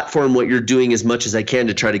to platform what you're doing as much as I can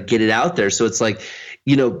to try to get it out there. So it's like,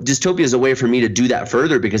 Dystopia is a way for me to do that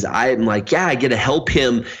further, because I'm like, I get to help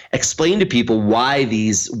him explain to people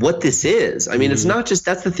what this is. I mean, it's not just,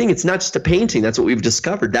 that's the thing. It's not just a painting. That's what we've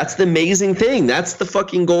discovered. That's the amazing thing. That's the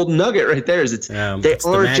fucking golden nugget right there. They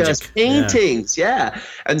aren't just paintings. Yeah.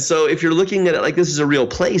 And so if you're looking at it like this is a real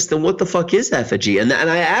place, then what the fuck is Effigy? And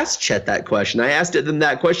I asked Chet that question. I asked them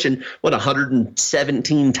that question,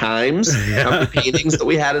 117 times of the paintings that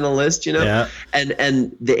we had in the list, Yeah.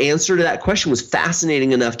 And the answer to that question was fascinating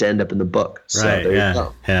enough to end up in the book. So there you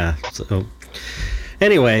go. Yeah. So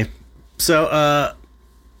anyway, I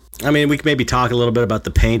mean, we can maybe talk a little bit about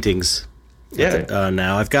the paintings. Yeah.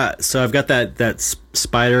 Now I've got that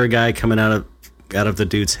spider guy coming out of the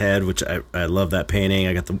dude's head, which I love that painting.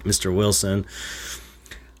 I got the Mr. Wilson,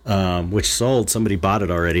 which sold. Somebody bought it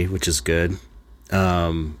already, which is good.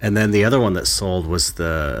 And then the other one that sold was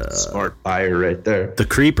the smart buyer right there. The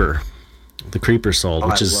Creeper. The Creeper sold,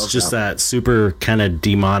 which is just that super kind of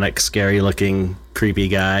demonic, scary looking, creepy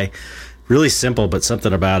guy. Really simple, but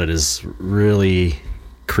something about it is really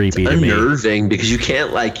creepy to me. Unnerving, because you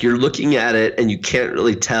can't, you're looking at it and you can't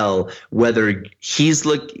really tell whether is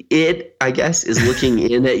looking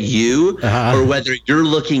in at you or whether you're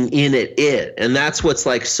looking in at it. And that's what's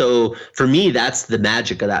like, so for me, that's the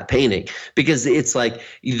magic of that painting, because it's like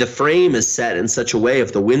the frame is set in such a way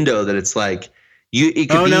of the window that it's like,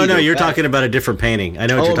 you're talking about a different painting. I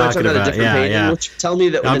know what you're talking about. Yeah. Tell me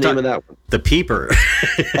the name of that one. The Peeper.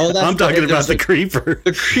 I'm talking about the Creeper.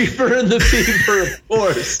 The Creeper and the Peeper, of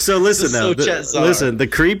course. So listen, the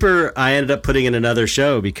Creeper I ended up putting in another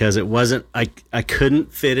show because it wasn't. I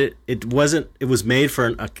couldn't fit it. It was made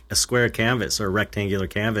for a square canvas or a rectangular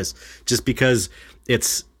canvas, just because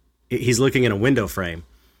he's looking in a window frame.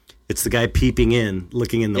 It's the guy peeping in,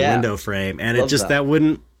 looking in the window frame, and it just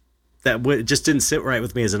didn't sit right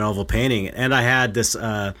with me as an oval painting. And I had this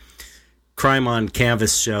Crime on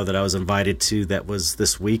Canvas show that I was invited to that was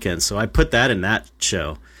this weekend. So I put that in that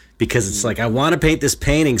show because it's like, I want to paint this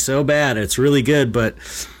painting so bad. It's really good, but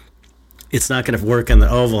it's not going to work in the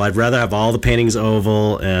oval. I'd rather have all the paintings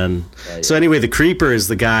oval. And so anyway, the Creeper is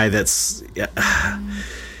the guy that's, I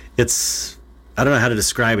don't know how to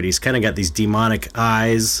describe it. He's kind of got these demonic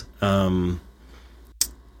eyes.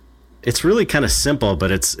 It's really kind of simple, but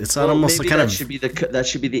it's almost maybe kind that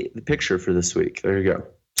should be the picture for this week. There you go.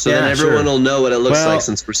 So then everyone will know what it looks like,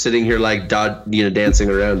 since we're sitting here dancing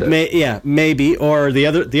around it. Maybe. Or the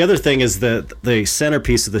other thing is the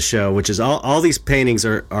centerpiece of the show, which is all these paintings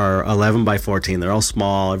are 11 by 14. They're all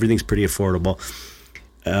small. Everything's pretty affordable.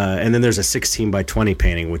 And then there's a 16 by 20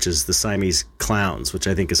 painting, which is the Siamese clowns, which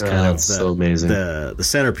I think is kind of so amazing. The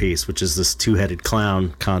centerpiece, which is this two-headed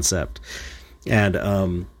clown concept. And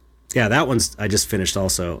that one's I just finished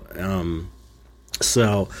also.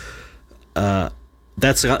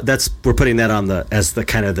 That's we're putting that on as the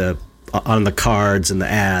kind of the on the cards and the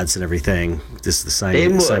ads and everything. This the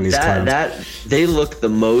Siamese clowns. They look the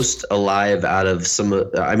most alive out of some.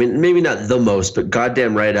 I mean, maybe not the most, but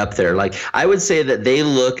goddamn right up there. Like I would say that they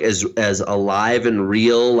look as alive and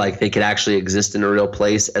real, like they could actually exist in a real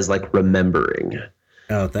place, as like Remembering.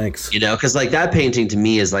 Oh, thanks. You know, because like that painting to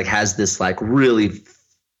me is like has this like really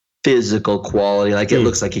physical quality, like it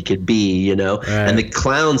looks like it could be, you know. Right. And the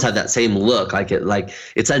clowns have that same look, like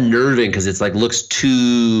it's unnerving because it's like looks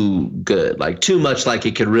too good, like too much like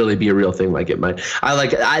it could really be a real thing, like it might.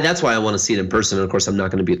 That's why I want to see it in person. And of course I'm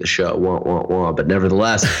not going to be at the show, but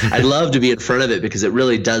nevertheless I'd love to be in front of it because it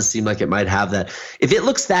really does seem like it might have that. If it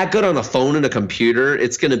looks that good on a phone and a computer,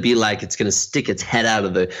 it's going to be like it's going to stick its head out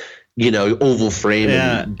of the oval frame.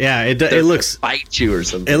 It looks fight you or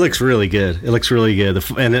something. It looks really good.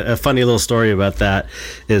 And a funny little story about that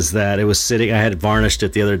is that it was sitting. I had varnished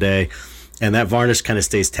it the other day, and that varnish kind of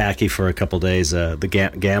stays tacky for a couple days. The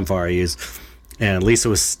Gamvar I use. And Lisa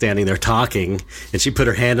was standing there talking, and she put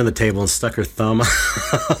her hand on the table and stuck her thumb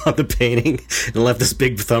on the painting and left this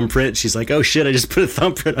big thumbprint. She's like, "Oh shit! I just put a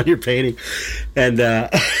thumbprint on your painting," and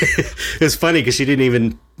it was funny because she didn't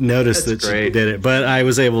even notice that she did it. But I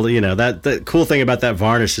was able to, the cool thing about that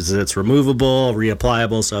varnish is that it's removable,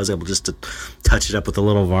 reapplicable. So I was able just to touch it up with a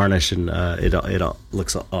little varnish, and it all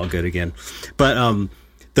looks all good again. But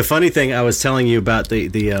the funny thing I was telling you about the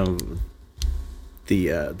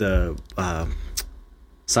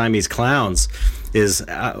Siamese clowns is,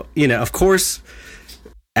 of course,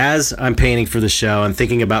 as I'm painting for the show and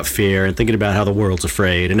thinking about fear and thinking about how the world's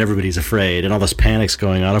afraid and everybody's afraid and all this panic's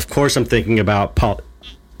going on, of course I'm thinking about politics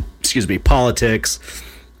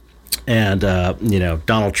and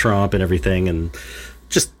Donald Trump and everything, and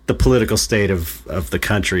just the political state of the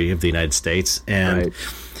country, of the United States. And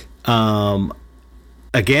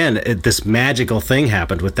again, this magical thing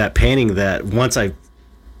happened with that painting that once I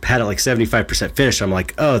had it like 75% finished, I'm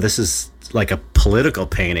like, oh, this is like a political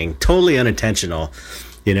painting, totally unintentional,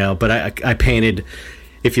 but I painted.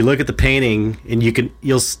 If you look at the painting, and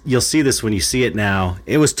you'll see this when you see it now,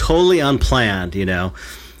 it was totally unplanned, and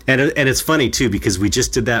it's funny too because we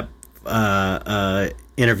just did that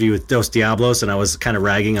interview with Dos Diablos, and I was kind of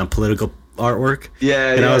ragging on political artwork.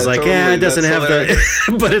 And I was like, totally. It doesn't have the,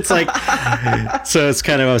 but it's like, so it's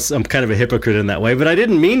kind of, I'm kind of a hypocrite in that way, but I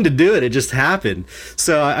didn't mean to do it. It just happened.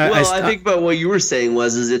 So I think about what you were saying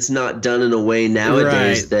is it's not done in a way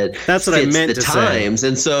nowadays that's what I meant the times. Say.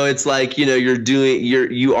 And so it's like,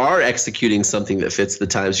 you are executing something that fits the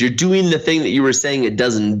times. You're doing the thing that you were saying it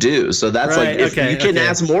doesn't do. So that's you can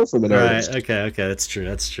ask more from an artist. Okay. That's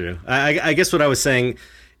true. I guess what I was saying,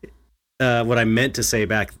 what I meant to say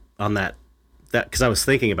back on that because I was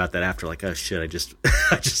thinking about that after, like, oh shit, I just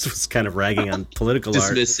was kind of ragging on political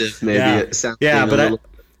art. Dismissive, maybe. It sounds but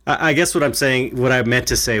I guess what I'm saying, what I meant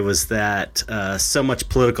to say was that so much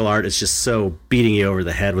political art is just so beating you over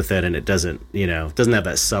the head with it, and it doesn't have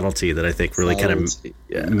that subtlety that I think really kind of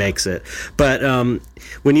makes it. But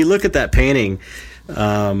when you look at that painting,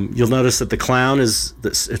 you'll notice that the clown it's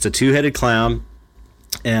a two-headed clown,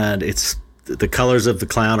 and the colors of the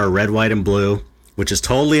clown are red, white, and blue, which is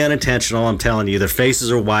totally unintentional. I'm telling you, their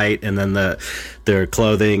faces are white, and then their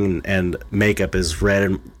clothing and makeup is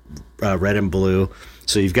red and blue.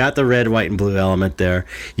 So you've got the red, white, and blue element there.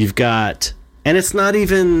 You've got, and it's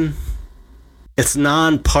nonpartisan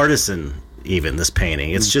even, this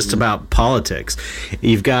painting. It's just about politics.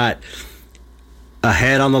 You've got a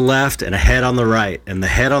head on the left and a head on the right, and the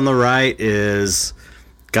head on the right is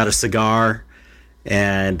got a cigar,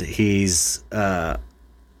 and he's kind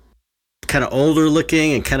of older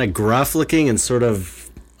looking and kind of gruff looking and sort of,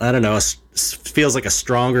 I don't know, feels like a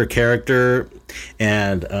stronger character.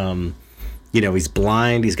 And he's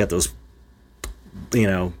blind, he's got those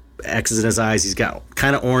X's in his eyes, he's got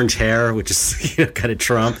kind of orange hair, which is kind of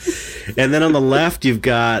Trump. And then on the left you've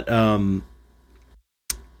got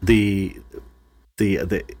the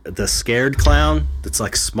scared clown that's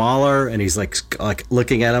like smaller, and he's like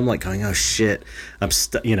looking at him like going, oh shit,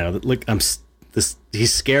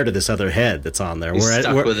 he's scared of this other head that's on there.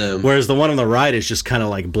 Whereas the one on the right is just kind of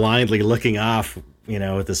like blindly looking off,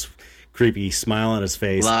 with this creepy smile on his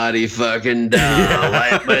face. Lottie fucking down,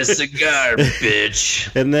 light my cigar,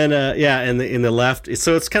 bitch. And then, in the left,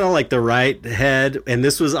 so it's kind of like the right head, and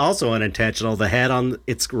this was also unintentional. The head on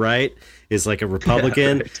its right is like a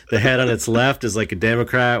Republican. Yeah, right. The head on its left is like a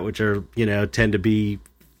Democrat, which are, tend to be,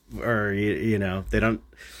 or, they don't.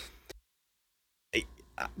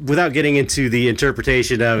 Without getting into the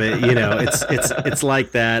interpretation of it, it's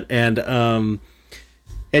like that.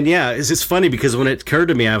 And yeah, it's funny because when it occurred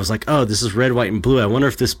to me, I was like, oh, this is red, white, and blue. I wonder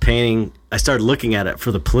if this painting I started looking at it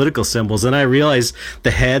for the political symbols, and I realized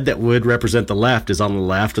the head that would represent the left is on the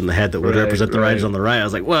left, and the head that would represent the right is on the right. I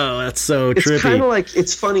was like, whoa, that's so trippy. It's kind of like,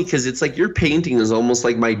 it's funny because it's like your painting is almost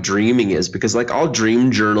like my dreaming is, because like I'll dream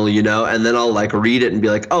journal, you know, and then I'll like read it and be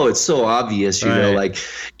like, oh, it's so obvious, you know, like,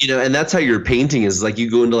 you know, and that's how your painting is. Like you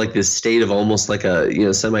go into like this state of almost like a, you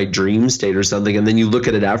know, semi dream state or something, and then you look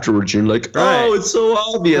at it afterwards and you're like, oh, it's so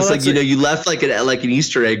obvious. Well, like, you know, you left like an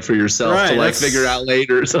Easter egg for yourself to like figure out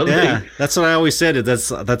later or something. Yeah, that's what I always said.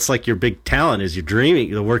 That's like your big talent is your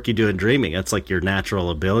dreaming, the work you do in dreaming. That's like your natural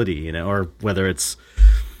ability, you know, or whether it's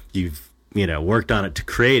you've, you know, worked on it to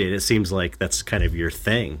create it. It seems like that's kind of your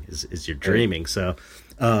thing is your dreaming. So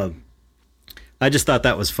I just thought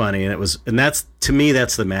that was funny, and that's, to me,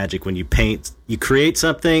 that's the magic when you paint, you create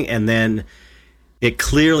something and then it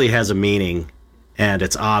clearly has a meaning and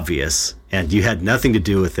it's obvious and you had nothing to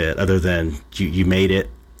do with it other than you made it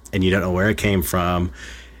and you don't know where it came from.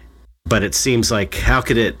 But it seems like, how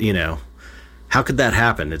could it, you know, how could that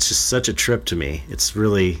happen? It's just such a trip to me. It's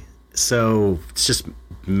really it's just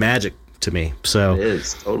magic to me. So it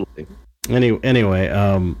is, totally. Anyway,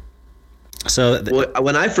 so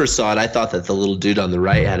when I first saw it, I thought that the little dude on the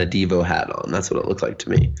right had a Devo hat on. That's what it looked like to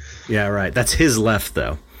me. Yeah, right. That's his left,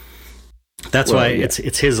 though. That's why it's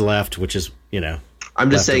his left, which is, you know. I'm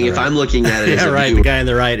just saying, if I'm looking at it, yeah, right. The guy on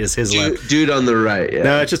the right is his left. Dude on the right. Yeah.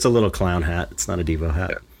 No, it's just a little clown hat. It's not a Devo hat.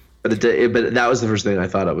 Yeah. But that was the first thing I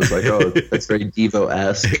thought. I was like, oh, that's very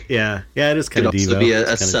Devo-esque. Yeah, it is kind of Devo. Could also be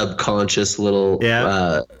a subconscious little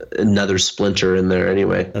another splinter in there.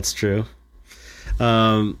 Anyway, that's true.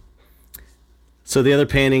 So the other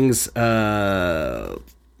paintings, what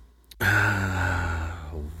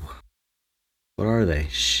are they?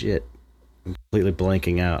 Shit, I'm completely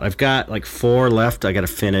blanking out. I've got like 4 left. I got to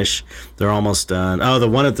finish. They're almost done. Oh, the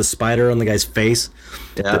one of the spider on the guy's face.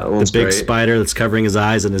 Yeah, the big spider that's covering his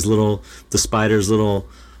eyes, and the spider's little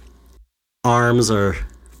arms are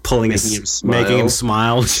making him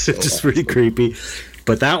smile, which is just pretty creepy.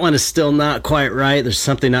 But that one is still not quite right. There's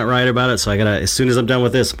something not right about it. So I gotta, as soon as I'm done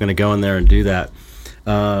with this, I'm gonna go in there and do that.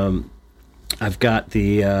 I've got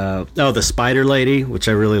the spider lady, which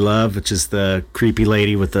I really love, which is the creepy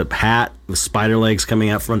lady with the hat with spider legs coming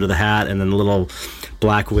out from under the hat, and then the little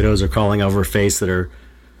black widows are crawling over her face that are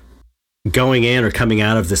going in or coming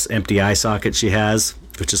out of this empty eye socket she has,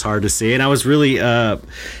 which is hard to see. And I was really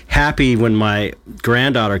happy when my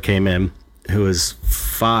granddaughter came in, who is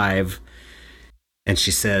 5, and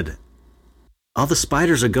she said, all the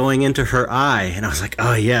spiders are going into her eye. And I was like,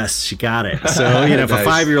 oh, yes, she got it. So, you know, if nice. A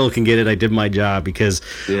 5-year-old can get it, I did my job, because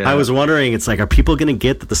I was wondering, it's like, are people going to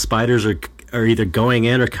get that the spiders are either going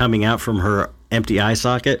in or coming out from her empty eye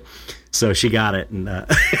socket? So she got it. And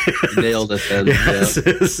nailed it then.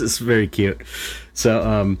 It's very cute.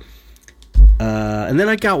 So, and then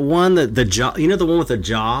I got one that the jaw, you know, the one with the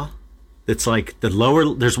jaw that's like there's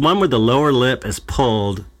one where the lower lip is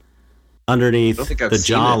pulled underneath the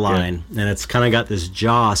jawline, and it's kind of got this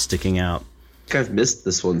jaw sticking out. I think I've missed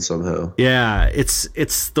this one somehow. Yeah, it's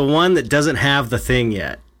the one that doesn't have the thing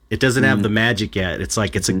yet. It doesn't have the magic yet. It's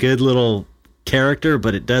like, it's a good little character,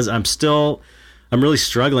 but it does. I'm really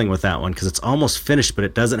struggling with that one because it's almost finished, but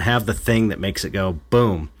it doesn't have the thing that makes it go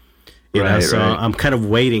boom. You know, so I'm kind of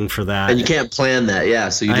waiting for that. And you can't plan that, yeah.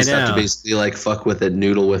 So you just have to basically like fuck with it,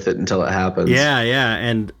 noodle with it until it happens.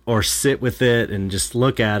 Yeah, or sit with it and just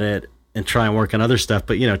look at it and try and work on other stuff.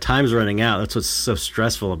 But, you know, time's running out. That's what's so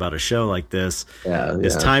stressful about a show like this.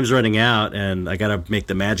 Is time's running out, and I got to make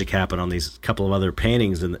the magic happen on these couple of other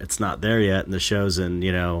paintings, and it's not there yet. And the show's in,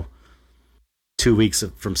 you know, 2 weeks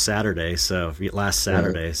from Saturday, so last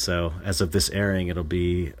Saturday. So as of this airing, it'll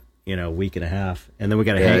be, you know, a week and a half. And then we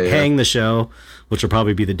got to hang the show, which will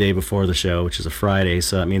probably be the day before the show, which is a Friday.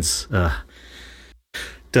 So that means,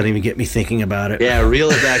 don't even get me thinking about it. Yeah, reel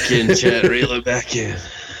it back in, Chet. Reel it back in.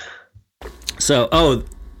 So,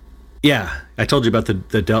 I told you about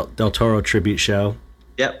the Del Toro tribute show.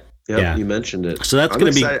 Yep, you mentioned it. So that's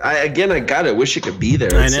going to be... I got it. Wish it could be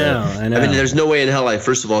there. I know. I mean, there's no way in hell I,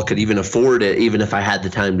 first of all, could even afford it, even if I had the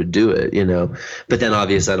time to do it, you know. But then,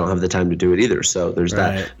 obviously, I don't have the time to do it either, so there's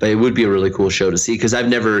that. But it would be a really cool show to see, because I've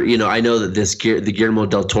never, you know, I know that the Guillermo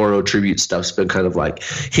del Toro tribute stuff's been kind of like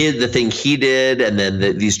the thing he did, and then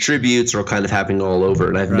these tributes are kind of happening all over,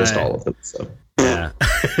 and I've missed all of them, so... Yeah.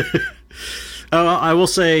 I will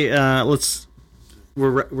say,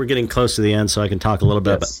 we're getting close to the end, so I can talk a little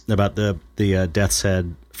bit about the Death's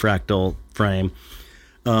Head fractal frame.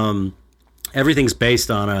 Everything's based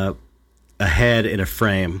on a head in a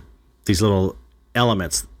frame. These little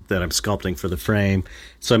elements that I'm sculpting for the frame.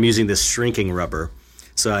 So I'm using this shrinking rubber.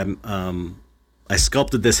 So I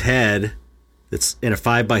sculpted this head It's in a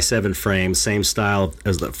 5x7 frame, same style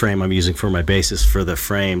as the frame I'm using for my basis for the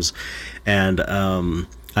frames. And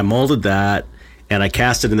I molded that, and I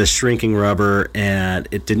cast it in this shrinking rubber, and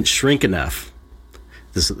it didn't shrink enough.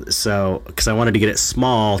 So, because I wanted to get it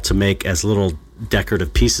small to make as little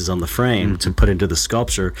decorative pieces on the frame to put into the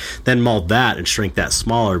sculpture, then mold that and shrink that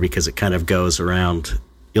smaller because it kind of goes around.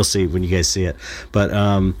 You'll see when you guys see it. But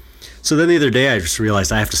so then the other day I just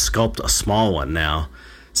realized I have to sculpt a small one now.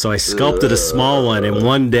 So I sculpted a small one in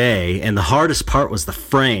one day, and the hardest part was the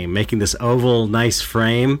frame, making this oval, nice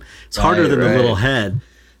frame. It's harder than the little head.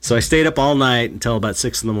 So I stayed up all night until about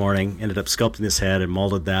 6 a.m, ended up sculpting this head and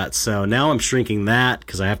molded that. So now I'm shrinking that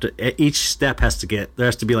because I have to, each step there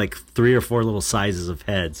has to be like 3 or 4 little sizes of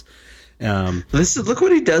heads. Look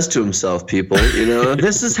what he does to himself, people.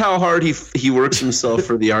 This is how hard he works himself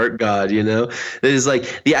for the art god. It is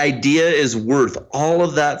like the idea is worth all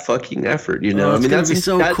of that fucking effort. Oh, I mean, that's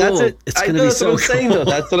so cool. That's it. It's gonna be so cool. Saying, though.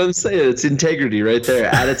 That's what I'm saying. It's integrity right there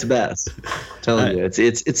at its best. I'm telling you,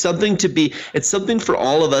 it's something to be. It's something for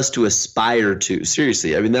all of us to aspire to.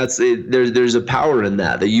 Seriously, I mean, that's it. There's a power in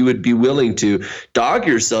that you would be willing to dog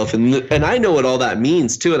yourself, and I know what all that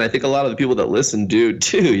means too, and I think a lot of the people that listen do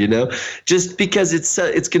too. Just because it's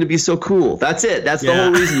going to be so cool. That's it. That's the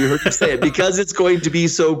whole reason you heard me say it, because it's going to be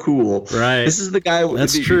so cool. Right. This is the guy.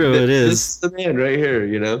 That's true. It is. This is the man right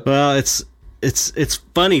here. Well, it's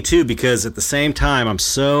funny too, because at the same time I'm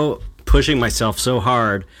so pushing myself so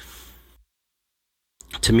hard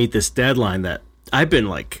to meet this deadline that I've been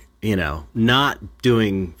like, not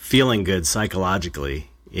feeling good psychologically.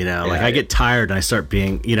 I get tired and I start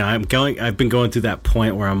being, I've been going through that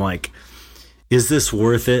point where I'm like, is this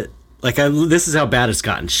worth it? Like, this is how bad it's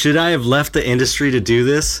gotten. Should I have left the industry to do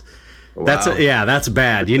this? Wow. That's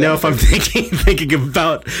bad. If I'm thinking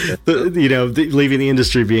about leaving the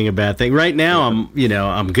industry being a bad thing. Right now,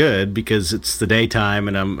 I'm good because it's the daytime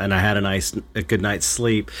and I had a good night's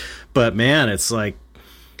sleep. But man, it's like,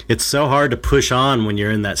 it's so hard to push on when you're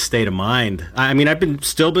in that state of mind. I mean, I've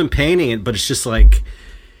still been painting it, but it's just like,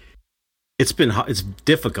 it's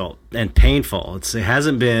difficult and painful. It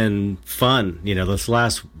hasn't been fun. This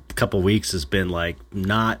last couple weeks has been like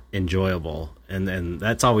not enjoyable, and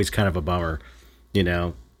that's always kind of a bummer.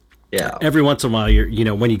 Yeah. Every once in a while,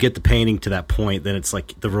 when you get the painting to that point, then it's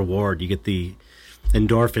like the reward. You get the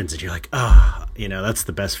endorphins, and you're like, that's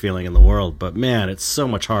the best feeling in the world. But man, it's so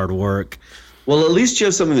much hard work. Well, at least you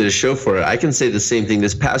have something to show for it. I can say the same thing.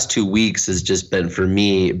 This past 2 weeks has just been, for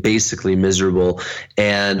me, basically miserable,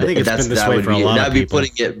 and I think that'd be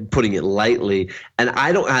putting it lightly. And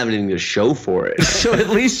I don't have anything to show for it. So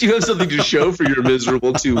at least you have something to show for your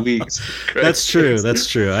miserable 2 weeks. That's true. That's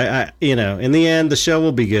true. I in the end, the show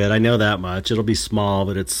will be good. I know that much. It'll be small,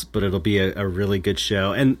 but it'll be a really good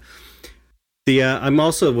show. And I'm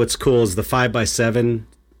also, what's cool is the 5x7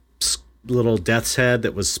 little death's head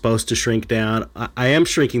that was supposed to shrink down. I am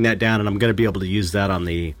shrinking that down, and I'm going to be able to use that on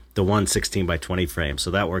the 116x20 frame,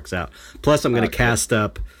 so that works out. Plus I'm going to cast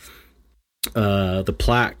up the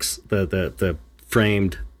plaques, the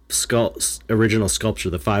framed original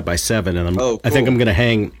sculpture, the 5x7, and I think I'm going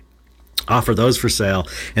to offer those for sale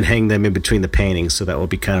and hang them in between the paintings, so that will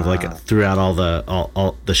be kind of like throughout all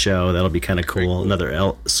the show. That'll be kind of cool.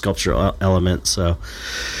 Another sculptural element. So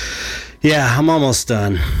yeah, I'm almost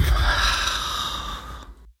done.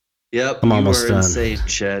 Yep, I'm almost done. Insane,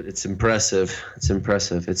 Chet. It's impressive.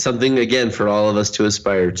 It's something, again, for all of us to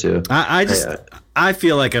aspire to. I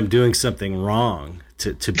feel like I'm doing something wrong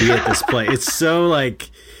to be at this place. It's so like,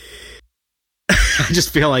 I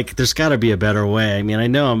just feel like there's got to be a better way. I mean, I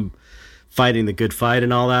know I'm fighting the good fight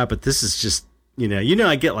and all that, but this is just,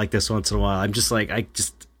 I get like this once in a while. I'm just like,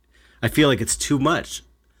 I feel like it's too much.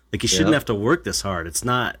 Like, you shouldn't have to work this hard. It's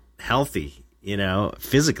not healthy,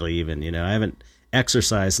 physically even. I haven't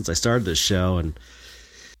exercised since I started this show, and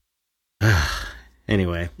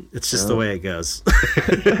anyway, it's just the way it goes.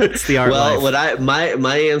 It's the art life. What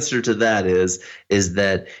my answer to that is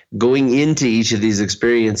that going into each of these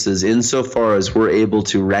experiences, insofar as we're able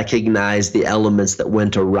to recognize the elements that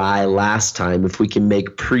went awry last time, if we can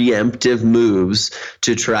make preemptive moves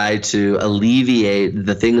to try to alleviate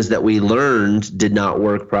the things that we learned did not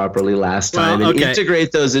work properly last time, and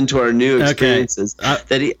integrate those into our new experiences,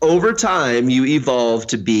 that over time you evolve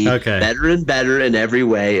to be better and better in every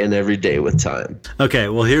way and every day with time. Okay,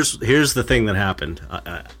 well, here's the thing that happened.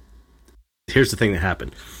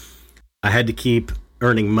 I had to keep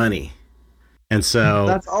earning money, and so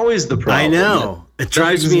that's always the problem. I know, it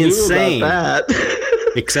drives me insane.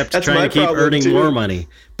 Except trying to keep earning more money,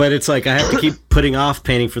 but it's like I have to keep putting off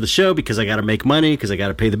painting for the show because I got to make money, because I got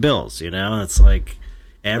to pay the bills. It's like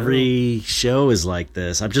every show is like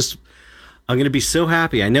this. I'm going to be so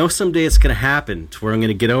happy. I know someday it's going to happen to where I'm going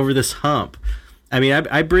to get over this hump. I mean,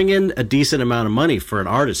 I bring in a decent amount of money for an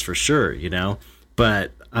artist for sure, you know,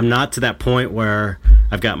 but I'm not to that point where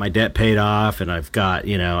I've got my debt paid off and I've got,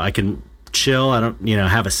 you know, I can chill. I don't, you know,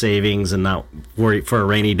 have a savings and not worry for a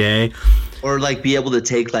rainy day. Or like be able to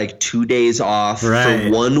take like 2 days off Right.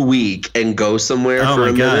 for 1 week and go somewhere Oh for my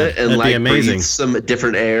a God, minute and that'd be like amazing. breathe some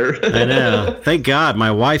different air. I know. Thank God,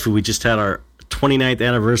 my wife, who we just had our 29th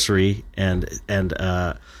anniversary, and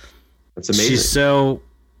That's amazing.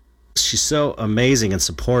 she's so amazing and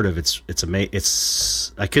supportive. It's amazing.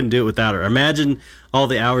 It's I couldn't do it without her. Imagine all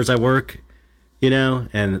the hours I work, you know,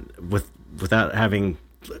 and without having,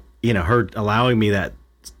 you know, her allowing me that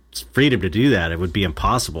freedom to do that, it would be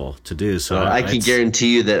impossible to do. So I can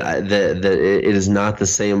guarantee you that that it is not the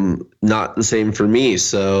same for me.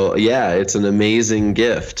 So yeah, it's an amazing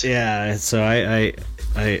gift. Yeah, so I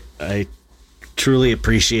truly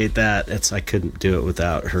appreciate that. I couldn't do it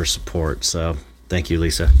without her support. So thank you,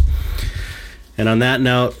 Lisa. And on that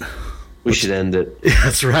note, We should end it.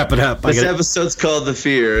 let's wrap it up. This episode's called The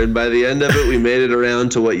Fear, and by the end of it, we made it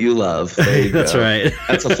around to what you love. There you That's go. right.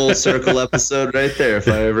 That's a full circle episode right there, if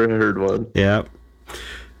I ever heard one. Yeah.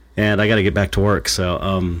 And I got to get back to work.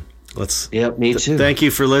 So let's. Yep, me too. Thank you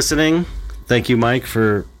for listening. Thank you, Mike,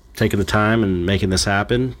 for taking the time and making this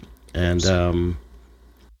happen. And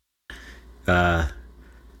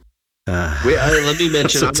let me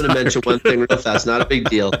mention, I'm going to mention one thing real fast, not a big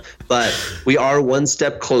deal, but we are one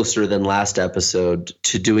step closer than last episode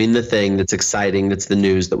to doing the thing that's exciting, that's the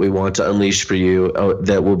news that we want to unleash for you,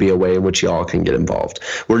 that will be a way in which you all can get involved.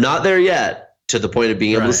 We're not there yet to the point of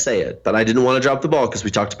being able to say it, but I didn't want to drop the ball because we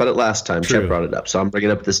talked about it last time. True. Chet brought it up, so I'm bringing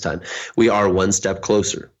it up this time. We are one step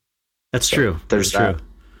closer. That's true. There's That's true.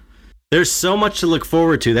 There's so much to look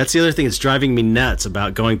forward to. That's the other thing that's driving me nuts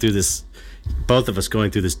about going through this, both of us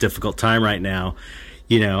going through this difficult time right now.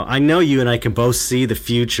 You know, I know you and I can both see the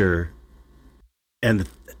future and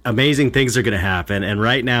amazing things are going to happen. And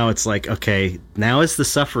right now it's like, okay, now is the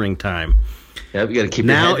suffering time. Yep, you got to keep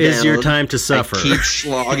Now your head is down your time to suffer. and keep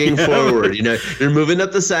slogging forward. You know, you're moving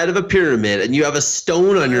up the side of a pyramid and you have a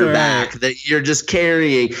stone on your back that you're just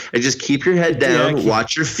carrying. And just keep your head down,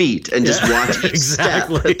 watch your feet, and just watch each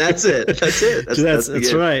Exactly. step. That's it. That's it.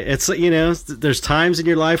 That's right. It's, you know, there's times in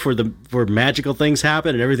your life where magical things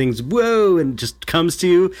happen and everything's whoa and just comes to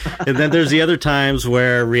you, and then there's the other times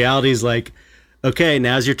where reality's like, okay,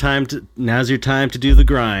 now's your time to do the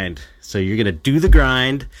grind. So you're gonna do the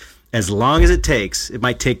grind as long as it takes. It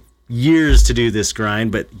might take years to do this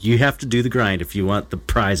grind, but you have to do the grind if you want the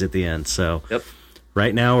prize at the end. So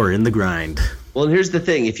right now we're in the grind. Well, and here's the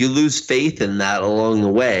thing. If you lose faith in that along the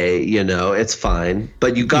way, you know, it's fine.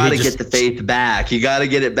 But you got to get the faith back. You got to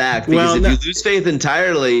get it back. Because if you lose faith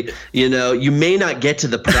entirely, you know, you may not get to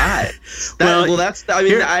the prize.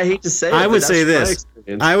 I hate to say it. I would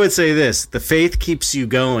say this. The faith keeps you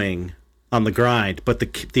going on the grind. But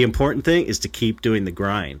the important thing is to keep doing the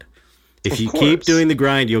grind. If you keep doing the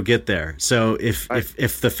grind, you'll get there. So if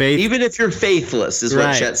the faith, even if you're faithless, is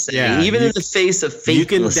what Chet's saying. Even in the face of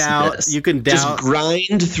faithlessness, you can doubt. Just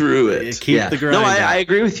grind through it. Keep the grind. No, I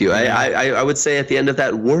agree with you. I would say at the end of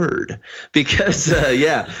that word, because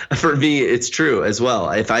for me it's true as well.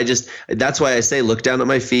 That's why I say look down at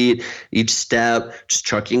my feet, each step, just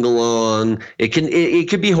trucking along. It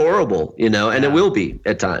could be horrible, you know, and it will be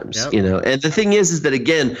at times, you know. And the thing is that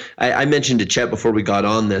again, I mentioned to Chet before we got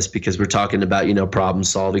on this because we're talking about, you know, problem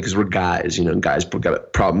solving, because we're guys, you know, guys got to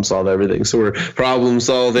problem solve everything. So we're problem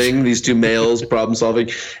solving, these two males problem solving.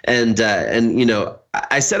 And you know,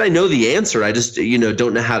 I said I know the answer. I just, you know,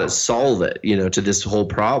 don't know how to solve it, you know, to this whole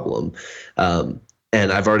problem. And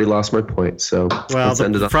I've already lost my point. So let's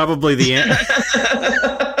end it off. Probably the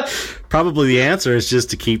answer is just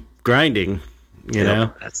to keep grinding. You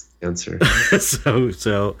know, that's the answer.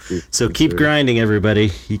 so keep grinding,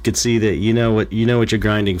 everybody. You can see that you know what you're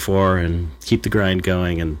grinding for, and keep the grind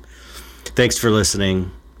going. And thanks for listening.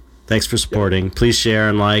 Thanks for supporting. Yep. Please share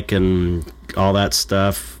and like and all that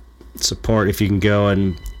stuff. Support if you can go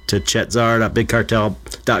and to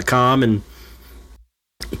chetzar.bigcartel.com and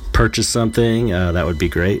purchase something. That would be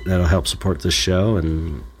great. That'll help support this show.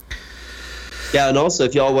 And also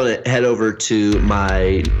if y'all want to head over to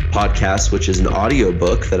my podcast, which is an audio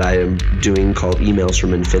book that I am doing called Emails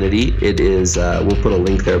from Infinity. It is, we'll put a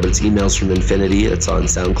link there, but it's Emails from Infinity. It's on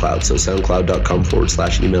SoundCloud. So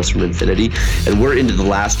soundcloud.com/Emails from Infinity. And we're into the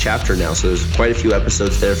last chapter now. So there's quite a few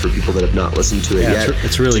episodes there for people that have not listened to it yet.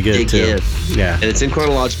 It's really good too. Yeah. And it's in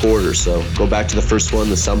chronological order. So go back to the first one,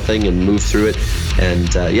 the something, and move through it. And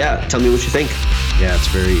tell me what you think. Yeah, it's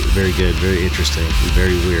very, very good. Very interesting. And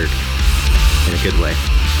very weird. In a good way.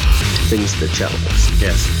 things that challenge us.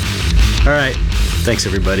 Yes. All right. Thanks,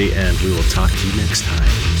 everybody, and we will talk to you next time.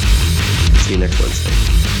 See you next Wednesday.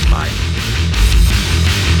 Bye.